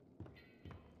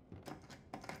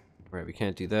 Alright, we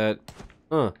can't do that.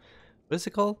 What is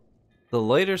it called? The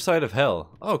Lighter Side of Hell.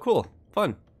 Oh, cool.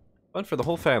 Fun. Fun for the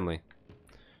whole family.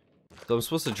 So I'm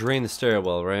supposed to drain the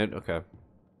stairwell, right? Okay.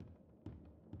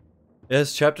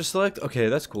 Yes, chapter select? Okay,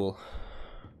 that's cool.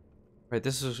 Right,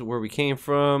 this is where we came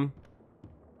from.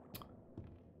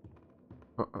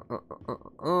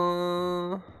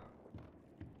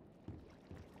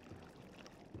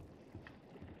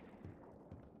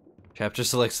 Chapter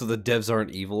select so the devs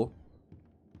aren't evil.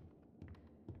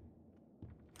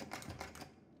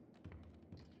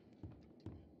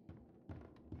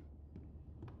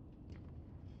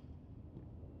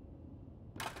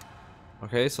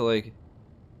 Okay, so like...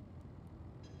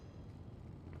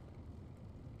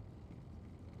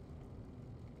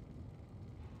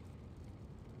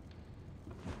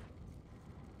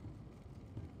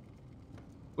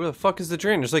 Where the fuck is the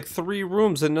drain? There's like 3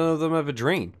 rooms and none of them have a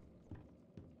drain.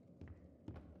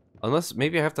 Unless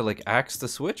maybe I have to like axe the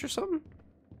switch or something?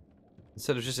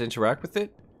 Instead of just interact with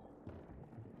it?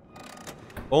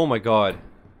 Oh my god.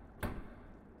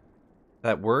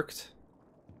 That worked?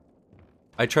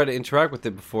 I tried to interact with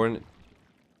it before and...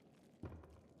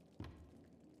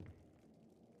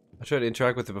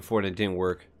 it didn't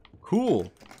work.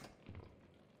 Cool!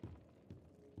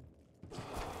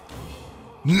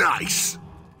 Nice!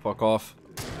 Fuck off.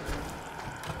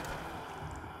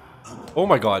 Oh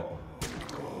my god.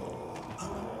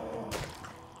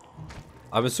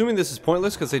 I'm assuming this is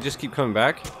pointless because they just keep coming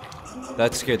back.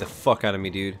 That scared the fuck out of me,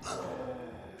 dude.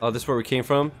 Oh, this is where we came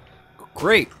from?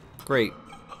 Great! Great.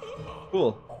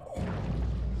 Cool.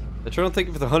 Eternal, thank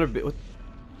you for the 100 bit. What?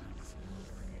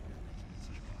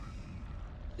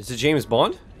 Is it James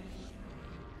Bond?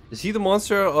 Is he the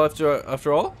monster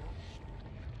after all?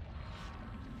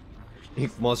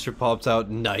 Ink monster pops out.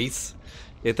 Nice.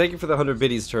 Yeah, thank you for the 100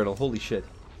 biddies, Eternal. Holy shit.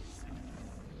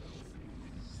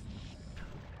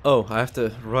 Oh, I have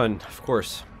to run, of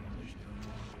course.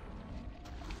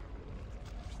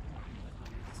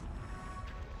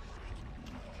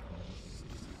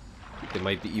 They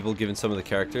might be evil given some of the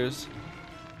characters.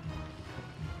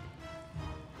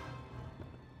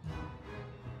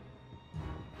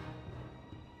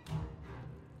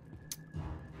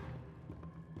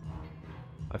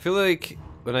 I feel like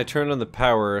when I turn on the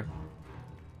power,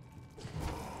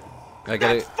 I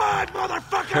gotta. That's fine,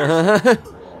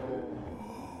 motherfucker!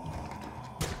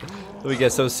 We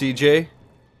get so CJ.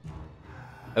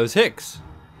 That was Hicks.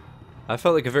 I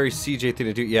felt like a very CJ thing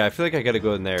to do. Yeah, I feel like I gotta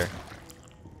go in there.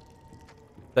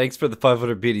 Thanks for the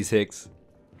 500 biddies, Hicks.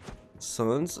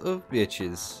 Sons of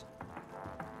bitches.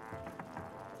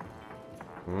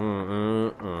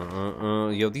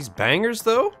 Yo, these bangers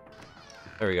though?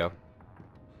 There we go.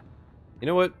 You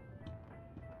know what?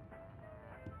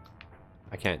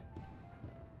 I can't.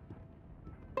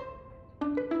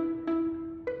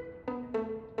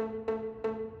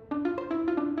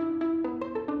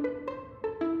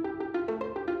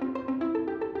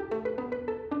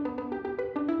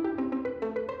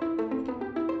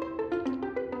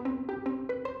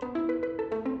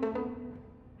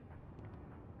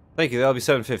 Thank you, that'll be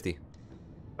 750.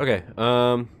 Okay,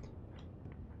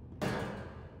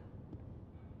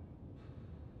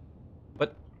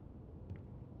 what?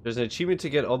 There's an achievement to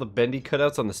get all the Bendy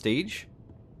cutouts on the stage?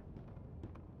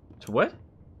 To what?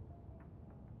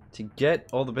 To get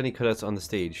all the Bendy cutouts on the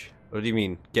stage. What do you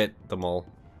mean, get them all?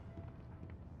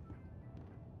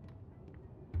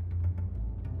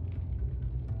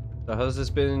 So how's this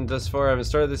been thus far? I haven't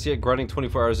started this yet. Grinding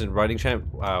 24 hours in Riding Champ.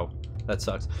 Wow. That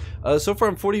sucks. So far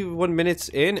I'm 41 minutes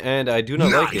in and I do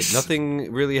not like it.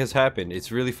 Nothing really has happened.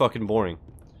 It's really fucking boring.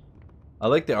 I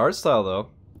like the art style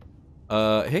though.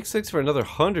 Hicks thanks for another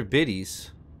 100 biddies.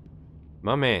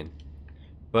 My man.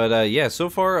 But yeah, so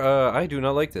far I do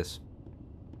not like this.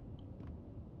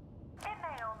 It may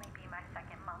only be my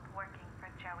second month working for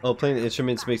Joey. Oh, playing the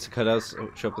instruments makes the cutouts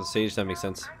show up on the stage. That makes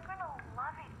sense. I'm gonna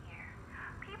love it here.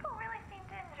 People really seem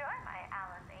to enjoy my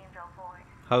Alice Angel voice.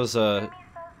 How's Jimmy says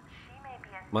she may be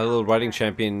a my little riding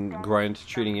champion Dennis grind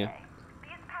treating you? someday.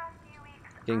 These past few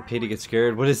weeks, Getting I paid to was get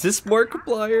scared? What is this,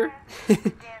 Markiplier? dancing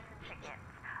chickens,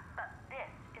 but this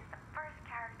is the first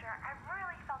character I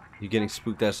really felt You getting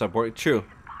spooked? That's not boring. True. is a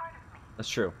part of me. That's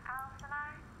true. Alice and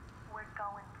I, we're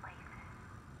going places.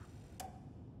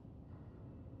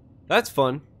 That's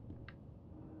fun.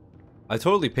 I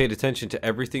totally paid attention to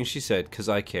everything she said because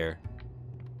I care.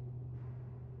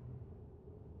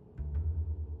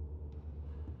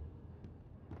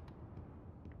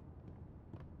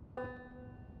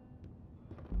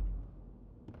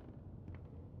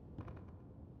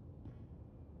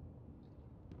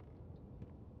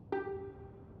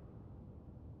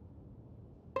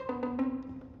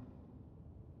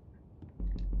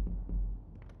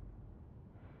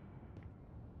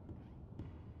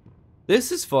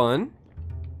 This is fun.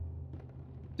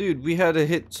 Dude, we had to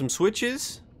hit some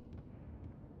switches.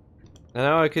 And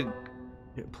now I could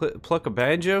pluck a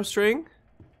banjo string.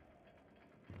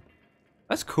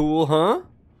 That's cool, huh?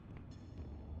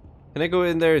 Can I go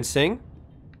in there and sing?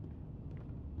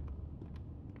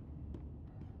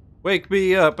 Wake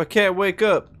me up, I can't wake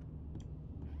up.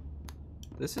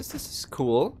 This is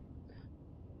cool.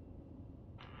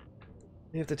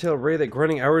 You have to tell Ray that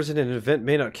grinding hours in an event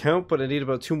may not count, but I need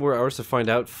about 2 more hours to find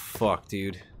out. Fuck,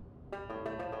 dude.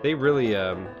 They really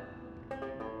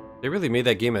made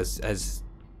that game as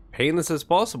painless as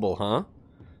possible, huh?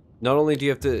 Not only do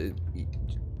you have to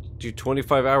do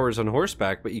 25 hours on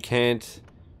horseback, but you can't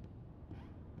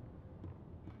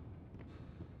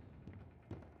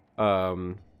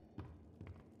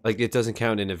like it doesn't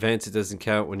count in events, it doesn't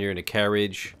count when you're in a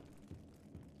carriage.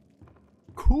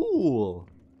 Cool.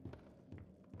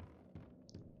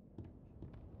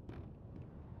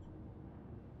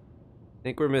 I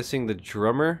think we're missing the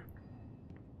drummer.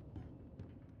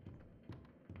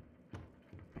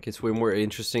 Gets way more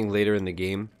interesting later in the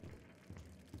game.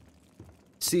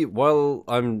 See, while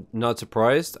I'm not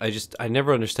surprised, I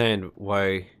never understand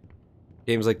why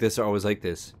games like this are always like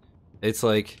this. It's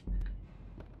like,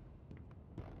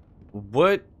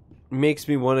 what makes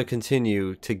me want to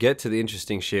continue to get to the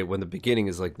interesting shit when the beginning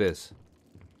is like this?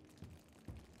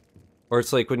 Or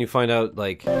it's like when you find out,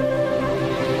 like,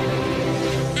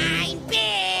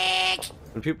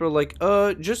 when people are like,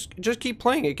 just keep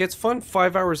playing. It gets fun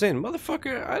 5 hours in.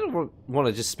 Motherfucker, I don't want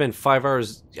to just spend 5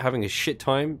 hours having a shit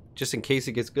time just in case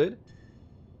it gets good.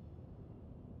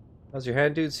 How's your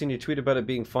hand, dude? Seen your tweet about it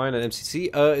being fine on MCC.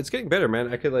 It's getting better,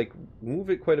 man. I could, like, move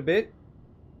it quite a bit.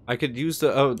 I could use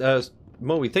the,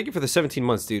 Moe, thank you for the 17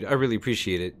 months, dude. I really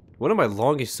appreciate it. One of my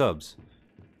longest subs.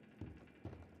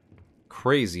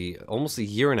 crazy. Almost a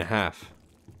year and a half.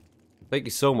 Thank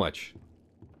you so much.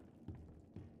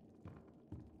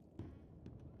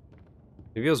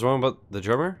 Maybe I was wrong about the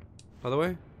drummer, by the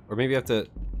way? Or maybe I have to...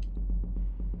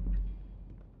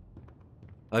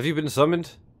 Have you been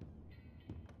summoned?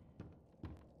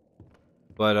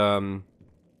 But, I don't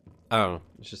know.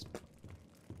 It's just...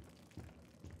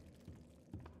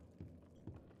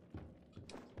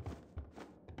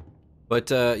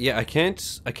 But, yeah, I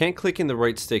can't click in the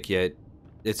right stick yet.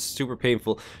 It's super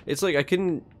painful. It's like I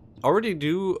can already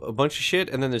do a bunch of shit,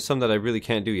 and then there's some that I really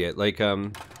can't do yet. Like,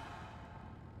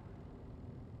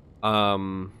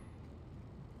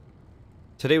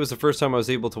 today was the first time I was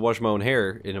able to wash my own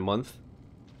hair in a month.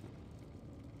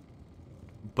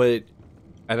 But,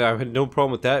 and I had no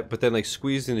problem with that, but then like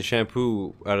squeezing the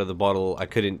shampoo out of the bottle, I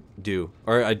couldn't do.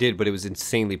 Or I did, but it was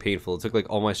insanely painful. It took like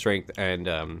all my strength,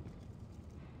 and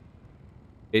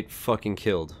it fucking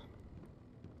killed.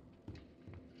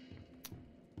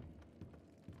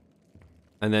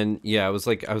 And then, yeah, I was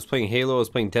playing Halo, I was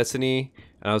playing Destiny,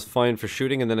 and I was fine for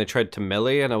shooting, and then I tried to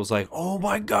melee, and I was like, oh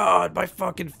my god, my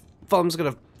fucking thumb's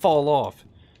gonna fall off.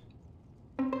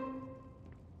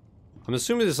 I'm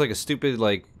assuming there's like a stupid,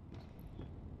 like,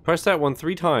 press that one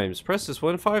 3 times, press this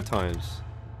one 5 times.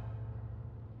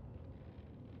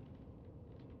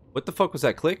 What the fuck was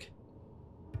that click?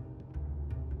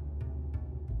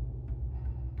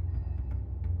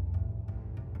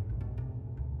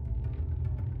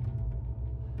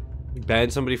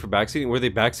 Banned somebody for backseating? Were they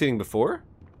backseating before?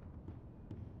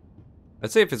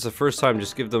 I'd say if it's the first time,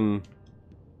 just give them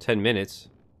 10 minutes.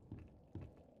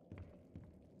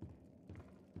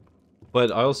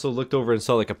 But I also looked over and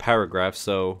saw like a paragraph,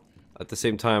 so at the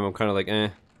same time, I'm kind of like, eh.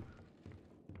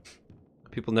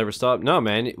 People never stop. No,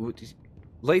 man.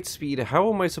 Lightspeed,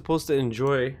 how am I supposed to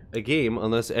enjoy a game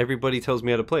unless everybody tells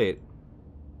me how to play it?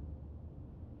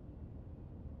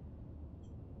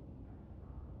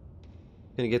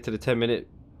 Gonna get to the 10-minute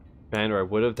ban, or I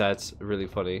would have. That's really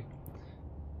funny.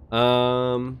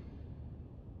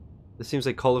 This seems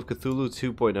like Call of Cthulhu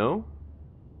 2.0.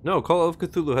 No, Call of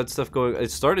Cthulhu had stuff going.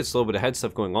 It started slow, but it had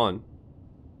stuff going on.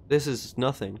 This is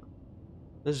nothing.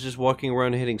 This is just walking around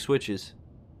and hitting switches.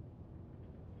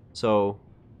 So,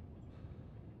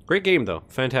 great game though.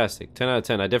 Fantastic. 10 out of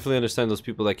 10. I definitely understand those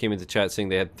people that came into chat saying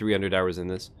they had 300 hours in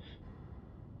this.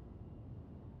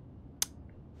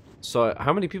 So,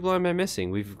 how many people am I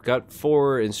missing? We've got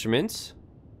 4 instruments.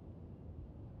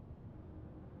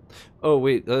 Oh,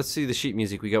 wait. Let's see the sheet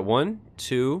music. We got 1,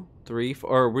 2, 3, 4.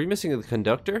 Are we missing the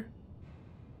conductor?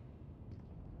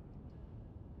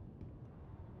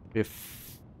 We have...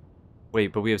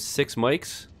 Wait, but we have 6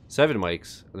 mics? 7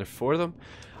 mics. And there's 4 of them?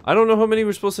 I don't know how many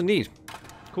we're supposed to need.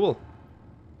 Cool.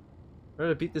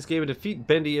 Alright, to beat this game and defeat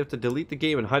Bendy, you have to delete the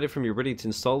game and hide it from your ready to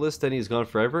install list. Then he's gone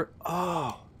forever.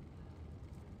 Oh!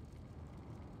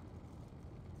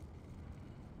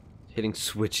 Hitting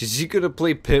switches. You gonna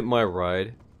play Pimp My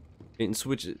Ride? Hitting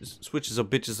switches. Switches are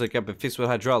bitches like I've been fixed with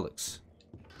hydraulics.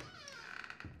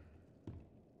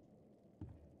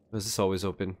 Why is this always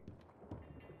open?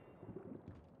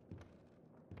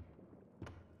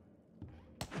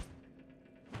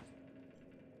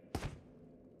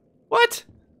 What?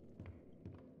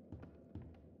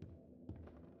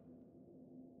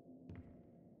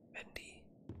 Bendy.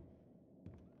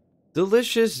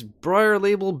 Delicious Briar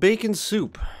Label bacon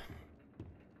soup.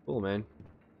 Cool, man.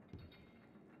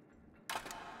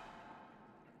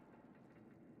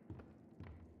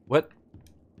 What?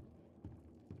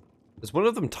 Is one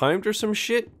of them timed or some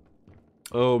shit?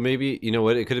 Oh, maybe, you know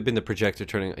what? It could have been the projector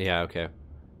turning. Yeah, okay.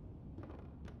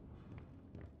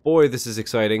 Boy, this is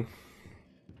exciting.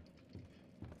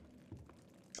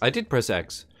 I did press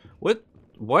X. What?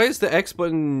 Why is the X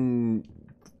button...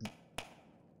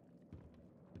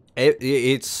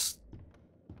 It's...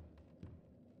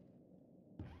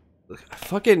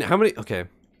 Fucking, how many... Okay.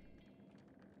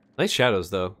 Nice shadows,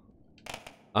 though.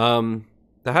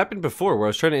 That happened before, where I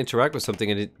was trying to interact with something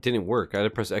and it didn't work. I had to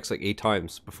press X like 8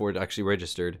 times before it actually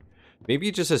registered. Maybe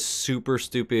it just has super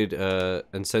stupid,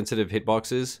 insensitive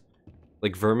hitboxes.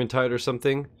 Like Vermintide or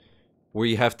something. Where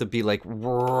you have to be like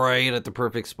right at the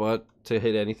perfect spot to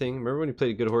hit anything. Remember when you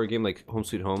played a good horror game like Home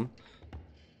Sweet Home?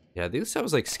 Yeah, this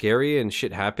was like scary and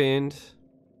shit happened.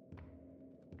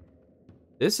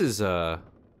 This is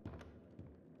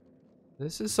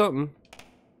something.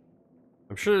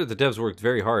 I'm sure the devs worked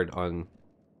very hard on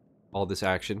all this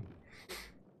action.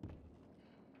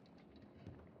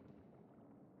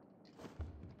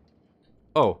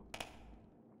 Oh.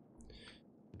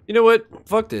 You know what?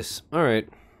 Fuck this. Alright.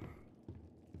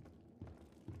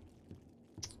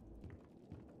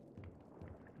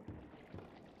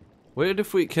 What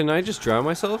if we... Can I just drown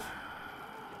myself?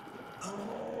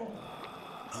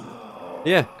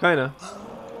 Yeah, kinda.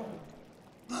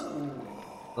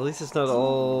 At least it's not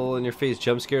all in your face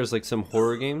jump scares like some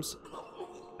horror games.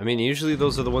 I mean, usually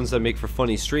those are the ones that make for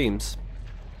funny streams.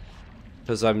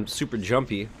 Because I'm super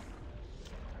jumpy. I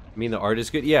mean, the art is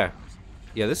good. Yeah.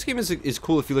 Yeah, this game is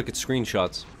cool if you look at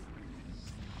screenshots.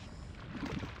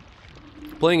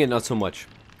 Playing it, not so much.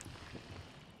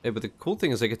 Hey, but the cool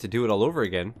thing is I get to do it all over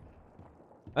again.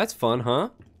 That's fun, huh?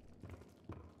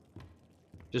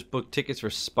 Just booked tickets for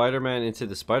Spider-Man Into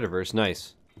the Spider-Verse.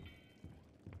 Nice.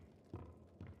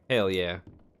 Hell yeah.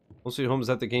 Home Sweet Home, is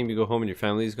that the game you go home and your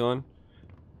family's gone?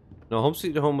 No, Home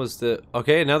Sweet Home was the...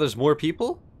 Okay, now there's more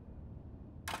people?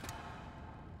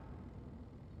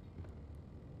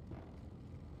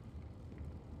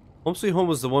 Home Sweet Home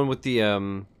was the one with the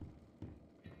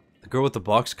girl with the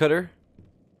box cutter?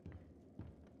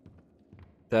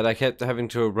 That I kept having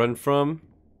to run from,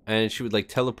 and she would like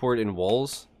teleport in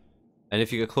walls, and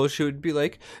if you get close she would be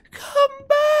like, "Come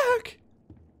back!"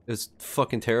 It was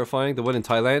fucking terrifying. The one in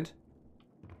Thailand.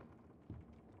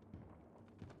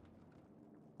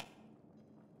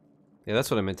 Yeah, that's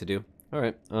what I meant to do.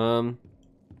 Alright,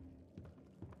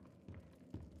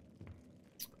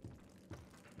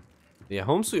 yeah,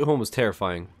 Home Sweet Home was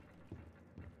terrifying.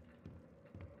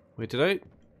 Wait, did I...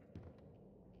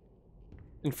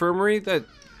 Infirmary? That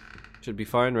should be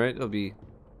fine, right? It'll be...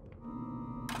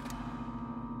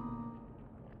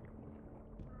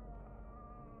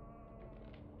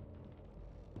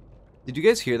 Did you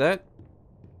guys hear that?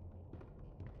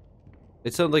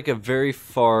 It sounded like a very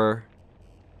far...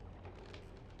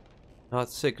 Not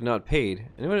sick, not paid.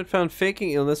 Anyone that found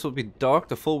faking illness will be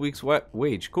docked a full week's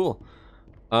wage. Cool.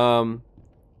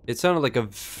 It sounded like a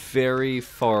very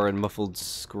far and muffled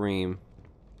scream.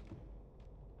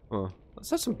 Oh, let's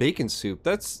have some bacon soup.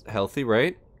 That's healthy,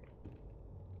 right?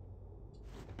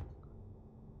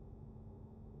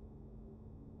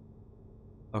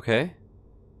 Okay.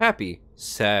 Happy,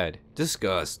 sad,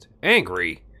 disgust,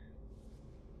 angry.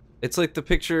 It's like the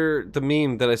picture, the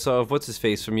meme that I saw of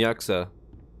what's-his-face from Yakuza.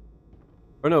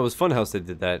 Or no, it was Funhouse that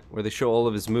did that, where they show all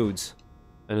of his moods.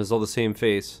 And it's all the same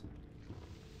face.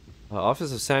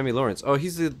 Office of Sammy Lawrence. Oh,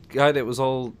 he's the guy that was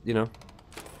all, you know.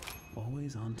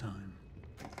 Always on time.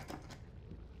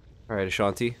 Alright,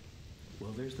 Ashanti.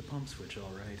 Well, there's the pump switch,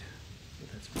 all right.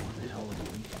 But that's one hell of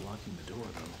a ink blocking the door,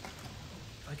 though.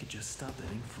 If I could just stop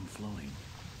that ink from flowing,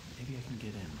 maybe I can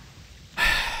get in.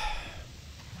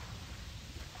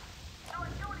 So I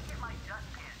go to get my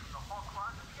dustpan from the hall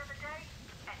closet the other day,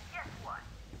 and guess what?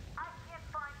 I can't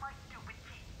find my stupid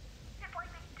key. It's like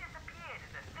they disappeared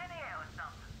into thin air or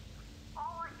something.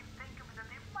 All I can think of is that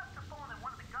they must have fallen in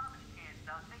one of the garbage cans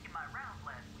when I was making my rounds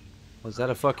last week. Was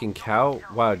that a fucking cow?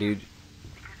 Wow, dude.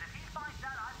 Because if he finds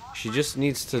out I lost She just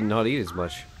needs to not eat as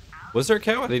much. Was there a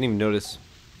cow? I didn't even notice.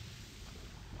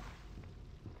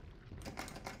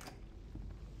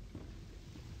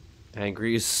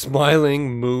 Angry,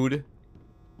 smiling mood.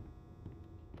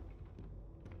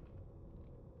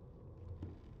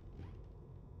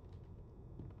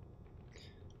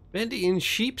 Bendy in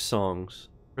sheep songs.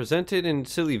 Presented in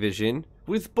Silly Vision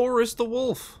with Boris the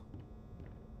Wolf.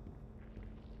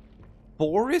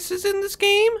 Boris is in this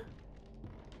game?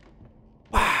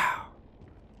 Wow.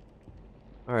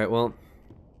 Alright, well.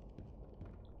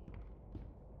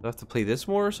 Do I have to play this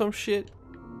more or some shit?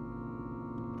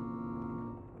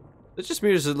 It just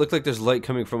mirrors it look like there's light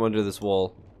coming from under this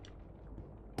wall.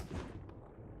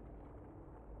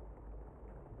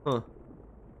 Huh.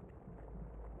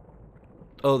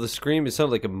 Oh, the scream, it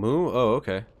sounded like a moo? Oh,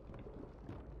 okay.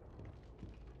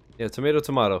 Yeah, tomato,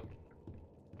 tomato.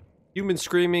 Human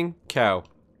screaming, cow.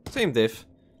 Same diff.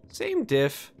 Same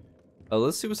diff.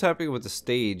 Let's see what's happening with the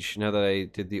stage now that I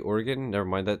did the organ. Never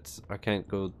mind, that's... I can't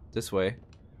go this way.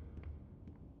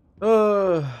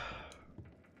 How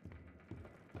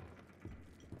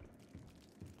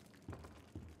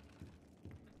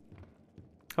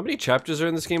many chapters are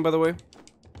in this game, by the way?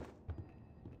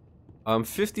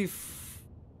 50...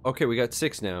 Okay, we got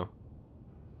 6 now.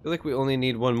 I feel like we only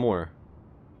need one more.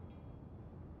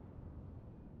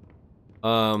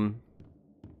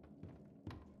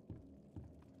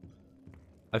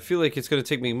 I feel like it's gonna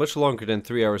take me much longer than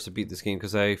 3 hours to beat this game,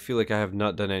 because I feel like I have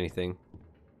not done anything.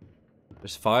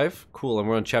 There's 5? Cool, and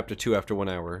we're on chapter 2 after 1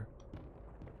 hour.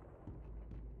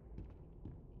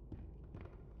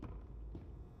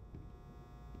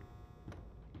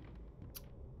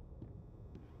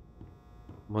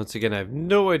 Once again, I have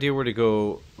no idea where to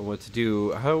go or what to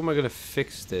do. How am I gonna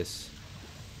fix this?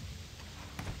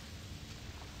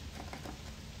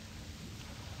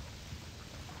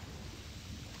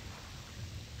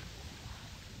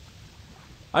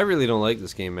 I really don't like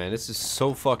this game, man. This is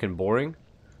so fucking boring.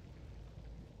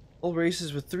 All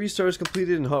races with 3 stars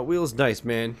completed in Hot Wheels. Nice,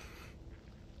 man.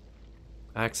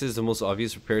 Axe is the most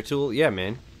obvious repair tool. Yeah,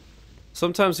 man.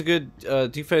 Sometimes a good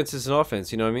defense is an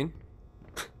offense, you know what I mean?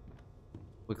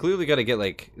 We clearly gotta get,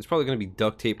 like... It's probably gonna be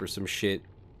duct tape or some shit.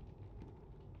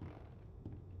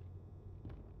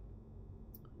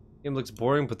 Game looks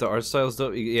boring, but the art style's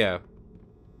dope. Yeah.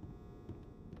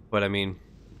 But, I mean...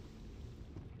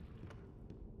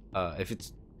 if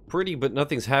it's pretty but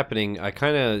nothing's happening, I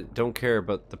kinda don't care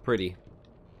about the pretty.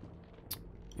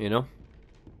 You know?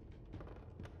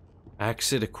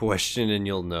 Ask it a question and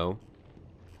you'll know.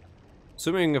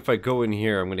 Assuming if I go in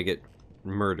here, I'm gonna get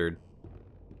murdered.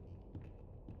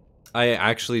 I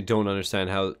actually don't understand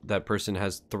how that person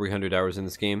has 300 hours in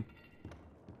this game.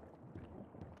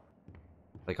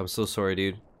 Like, I'm so sorry,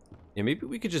 dude. Yeah, maybe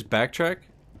we could just backtrack?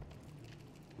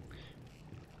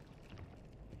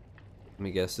 Let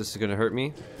me guess, this is gonna hurt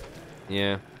me?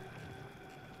 Yeah.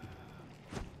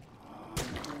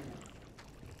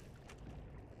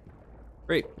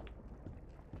 Great.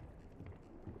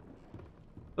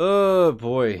 Oh,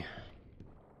 boy.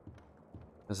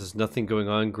 There's nothing going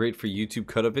on. Great for YouTube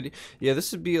cut-up video. Yeah,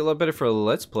 this would be a lot better for a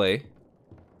Let's Play.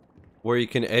 Where you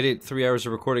can edit 3 hours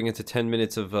of recording into 10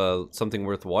 minutes of something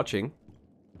worth watching.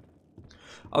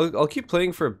 I'll keep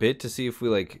playing for a bit to see if we,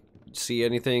 like, see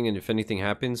anything and if anything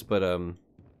happens, but,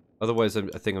 otherwise I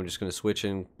think I'm just gonna switch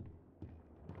and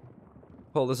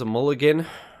call this a mulligan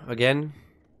again.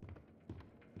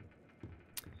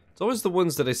 It's always the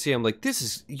ones that I see, I'm like, this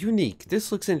is unique,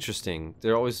 this looks interesting.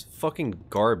 They're always fucking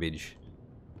garbage.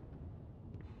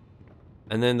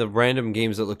 And then the random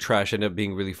games that look trash end up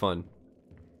being really fun.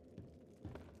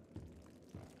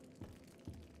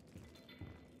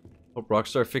 Hope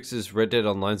Rockstar fixes Red Dead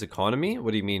Online's economy?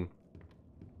 What do you mean?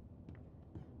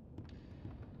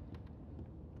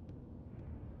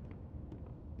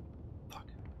 Fuck.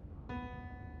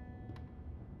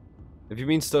 If you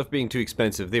mean stuff being too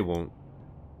expensive, they won't.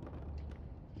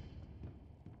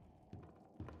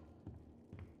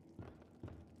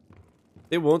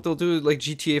 They won't. They'll do like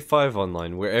GTA 5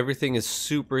 online, where everything is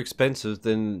super expensive.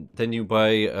 Then you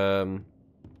buy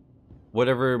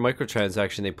whatever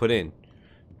microtransaction they put in.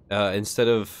 Instead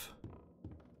of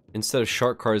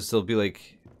shark cards, they'll be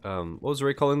like what was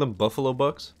Ray calling them? Buffalo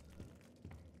bucks.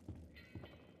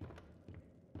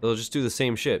 They'll just do the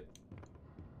same shit.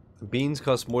 Beans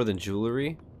cost more than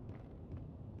jewelry.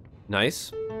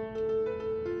 Nice.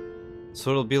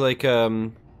 So it'll be like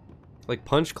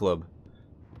Punch Club,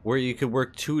 where you could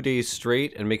work 2 days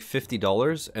straight and make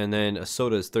 $50, and then a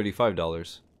soda is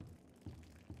 $35.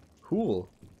 Cool.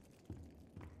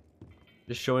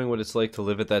 Just showing what it's like to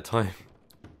live at that time.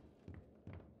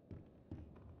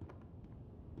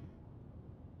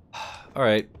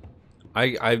 Alright.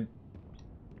 I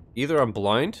either I'm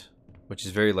blind, which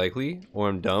is very likely, or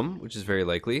I'm dumb, which is very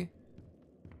likely.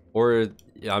 Or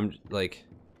I'm like,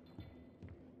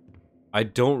 I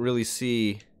don't really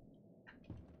see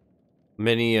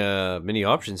many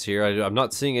options here. I'm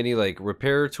not seeing any like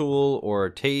repair tool or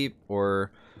tape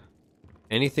or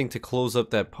anything to close up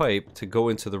that pipe to go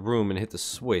into the room and hit the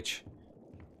switch.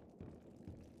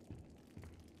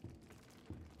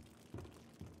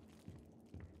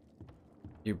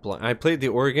 You're blind. I played the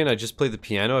organ, I just played the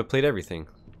piano, I played everything.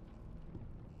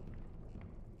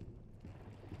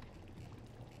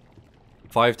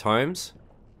 Five times?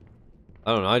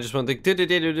 I don't know, I just went like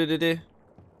da-da-da-da-da-da.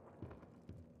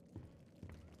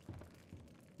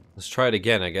 Let's try it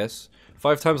again, I guess.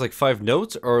 5 times like 5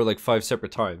 notes or like 5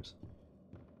 separate times?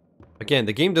 Again,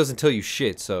 the game doesn't tell you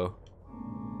shit, so...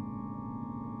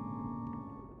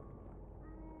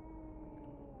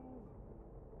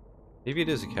 Maybe it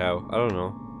is a cow. I don't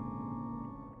know.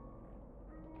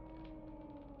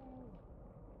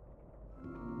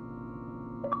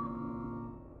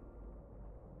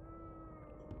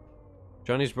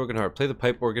 Johnny's Broken Heart. Play the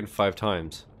pipe organ 5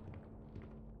 times.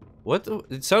 What?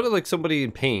 It sounded like somebody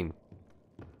in pain.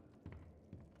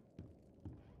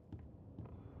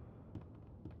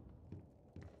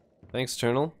 Thanks,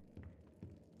 Eternal.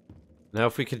 Now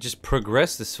if we could just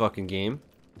progress this fucking game.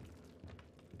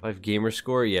 5 gamer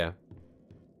score? Yeah.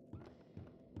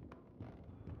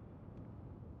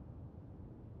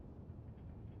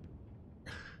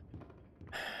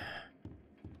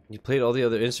 You played all the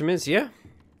other instruments? Yeah.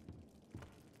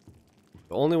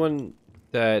 The only one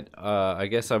that I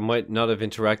guess I might not have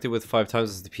interacted with 5 times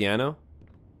is the piano.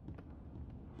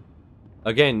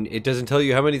 Again, it doesn't tell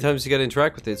you how many times you gotta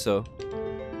interact with it, so...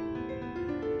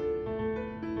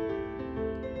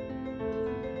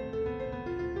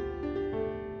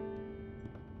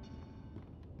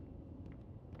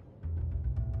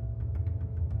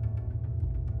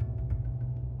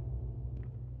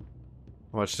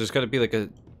 Watch, there's gotta be like a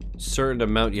certain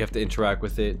amount you have to interact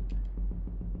with it.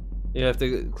 You have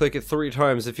to click it 3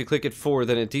 times. If you click it 4,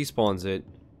 then it despawns it.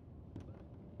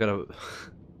 Got a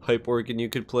pipe organ you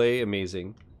could play.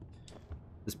 Amazing.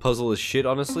 This puzzle is shit,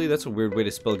 honestly. That's a weird way to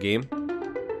spell game.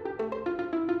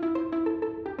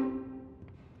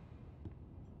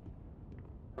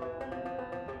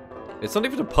 It's not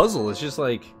even a puzzle, it's just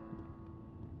like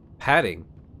padding.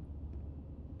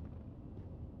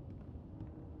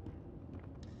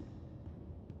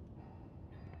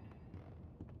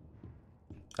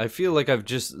 I feel like I've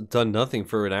just done nothing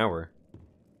for an hour.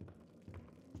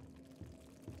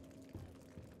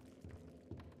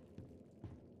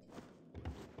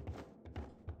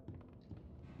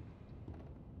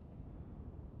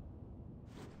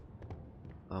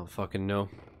 Oh, fucking no.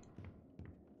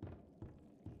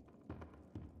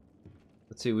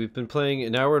 Let's see, we've been playing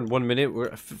an hour and 1 minute.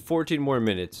 We're 14 more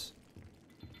minutes.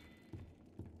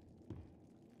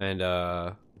 And,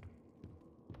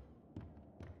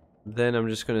 then I'm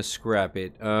just gonna scrap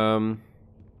it.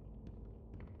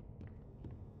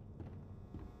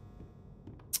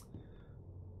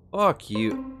 Fuck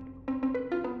you.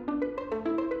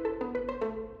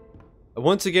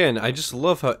 Once again, I just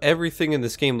love how everything in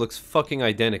this game looks fucking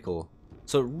identical.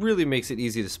 So it really makes it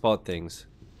easy to spot things.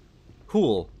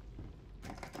 Cool.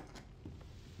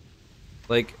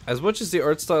 Like, as much as the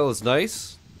art style is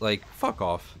nice, like, fuck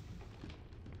off.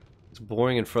 It's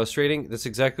boring and frustrating. That's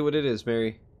exactly what it is,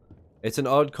 Mary. It's an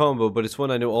odd combo, but it's one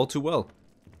I know all too well.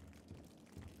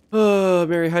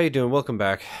 Mary, how you doing? Welcome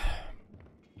back.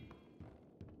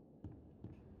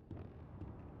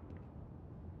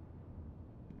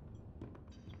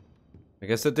 I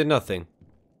guess that did nothing.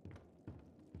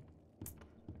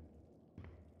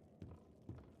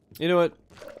 You know what?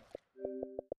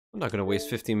 I'm not gonna waste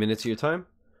 15 minutes of your time.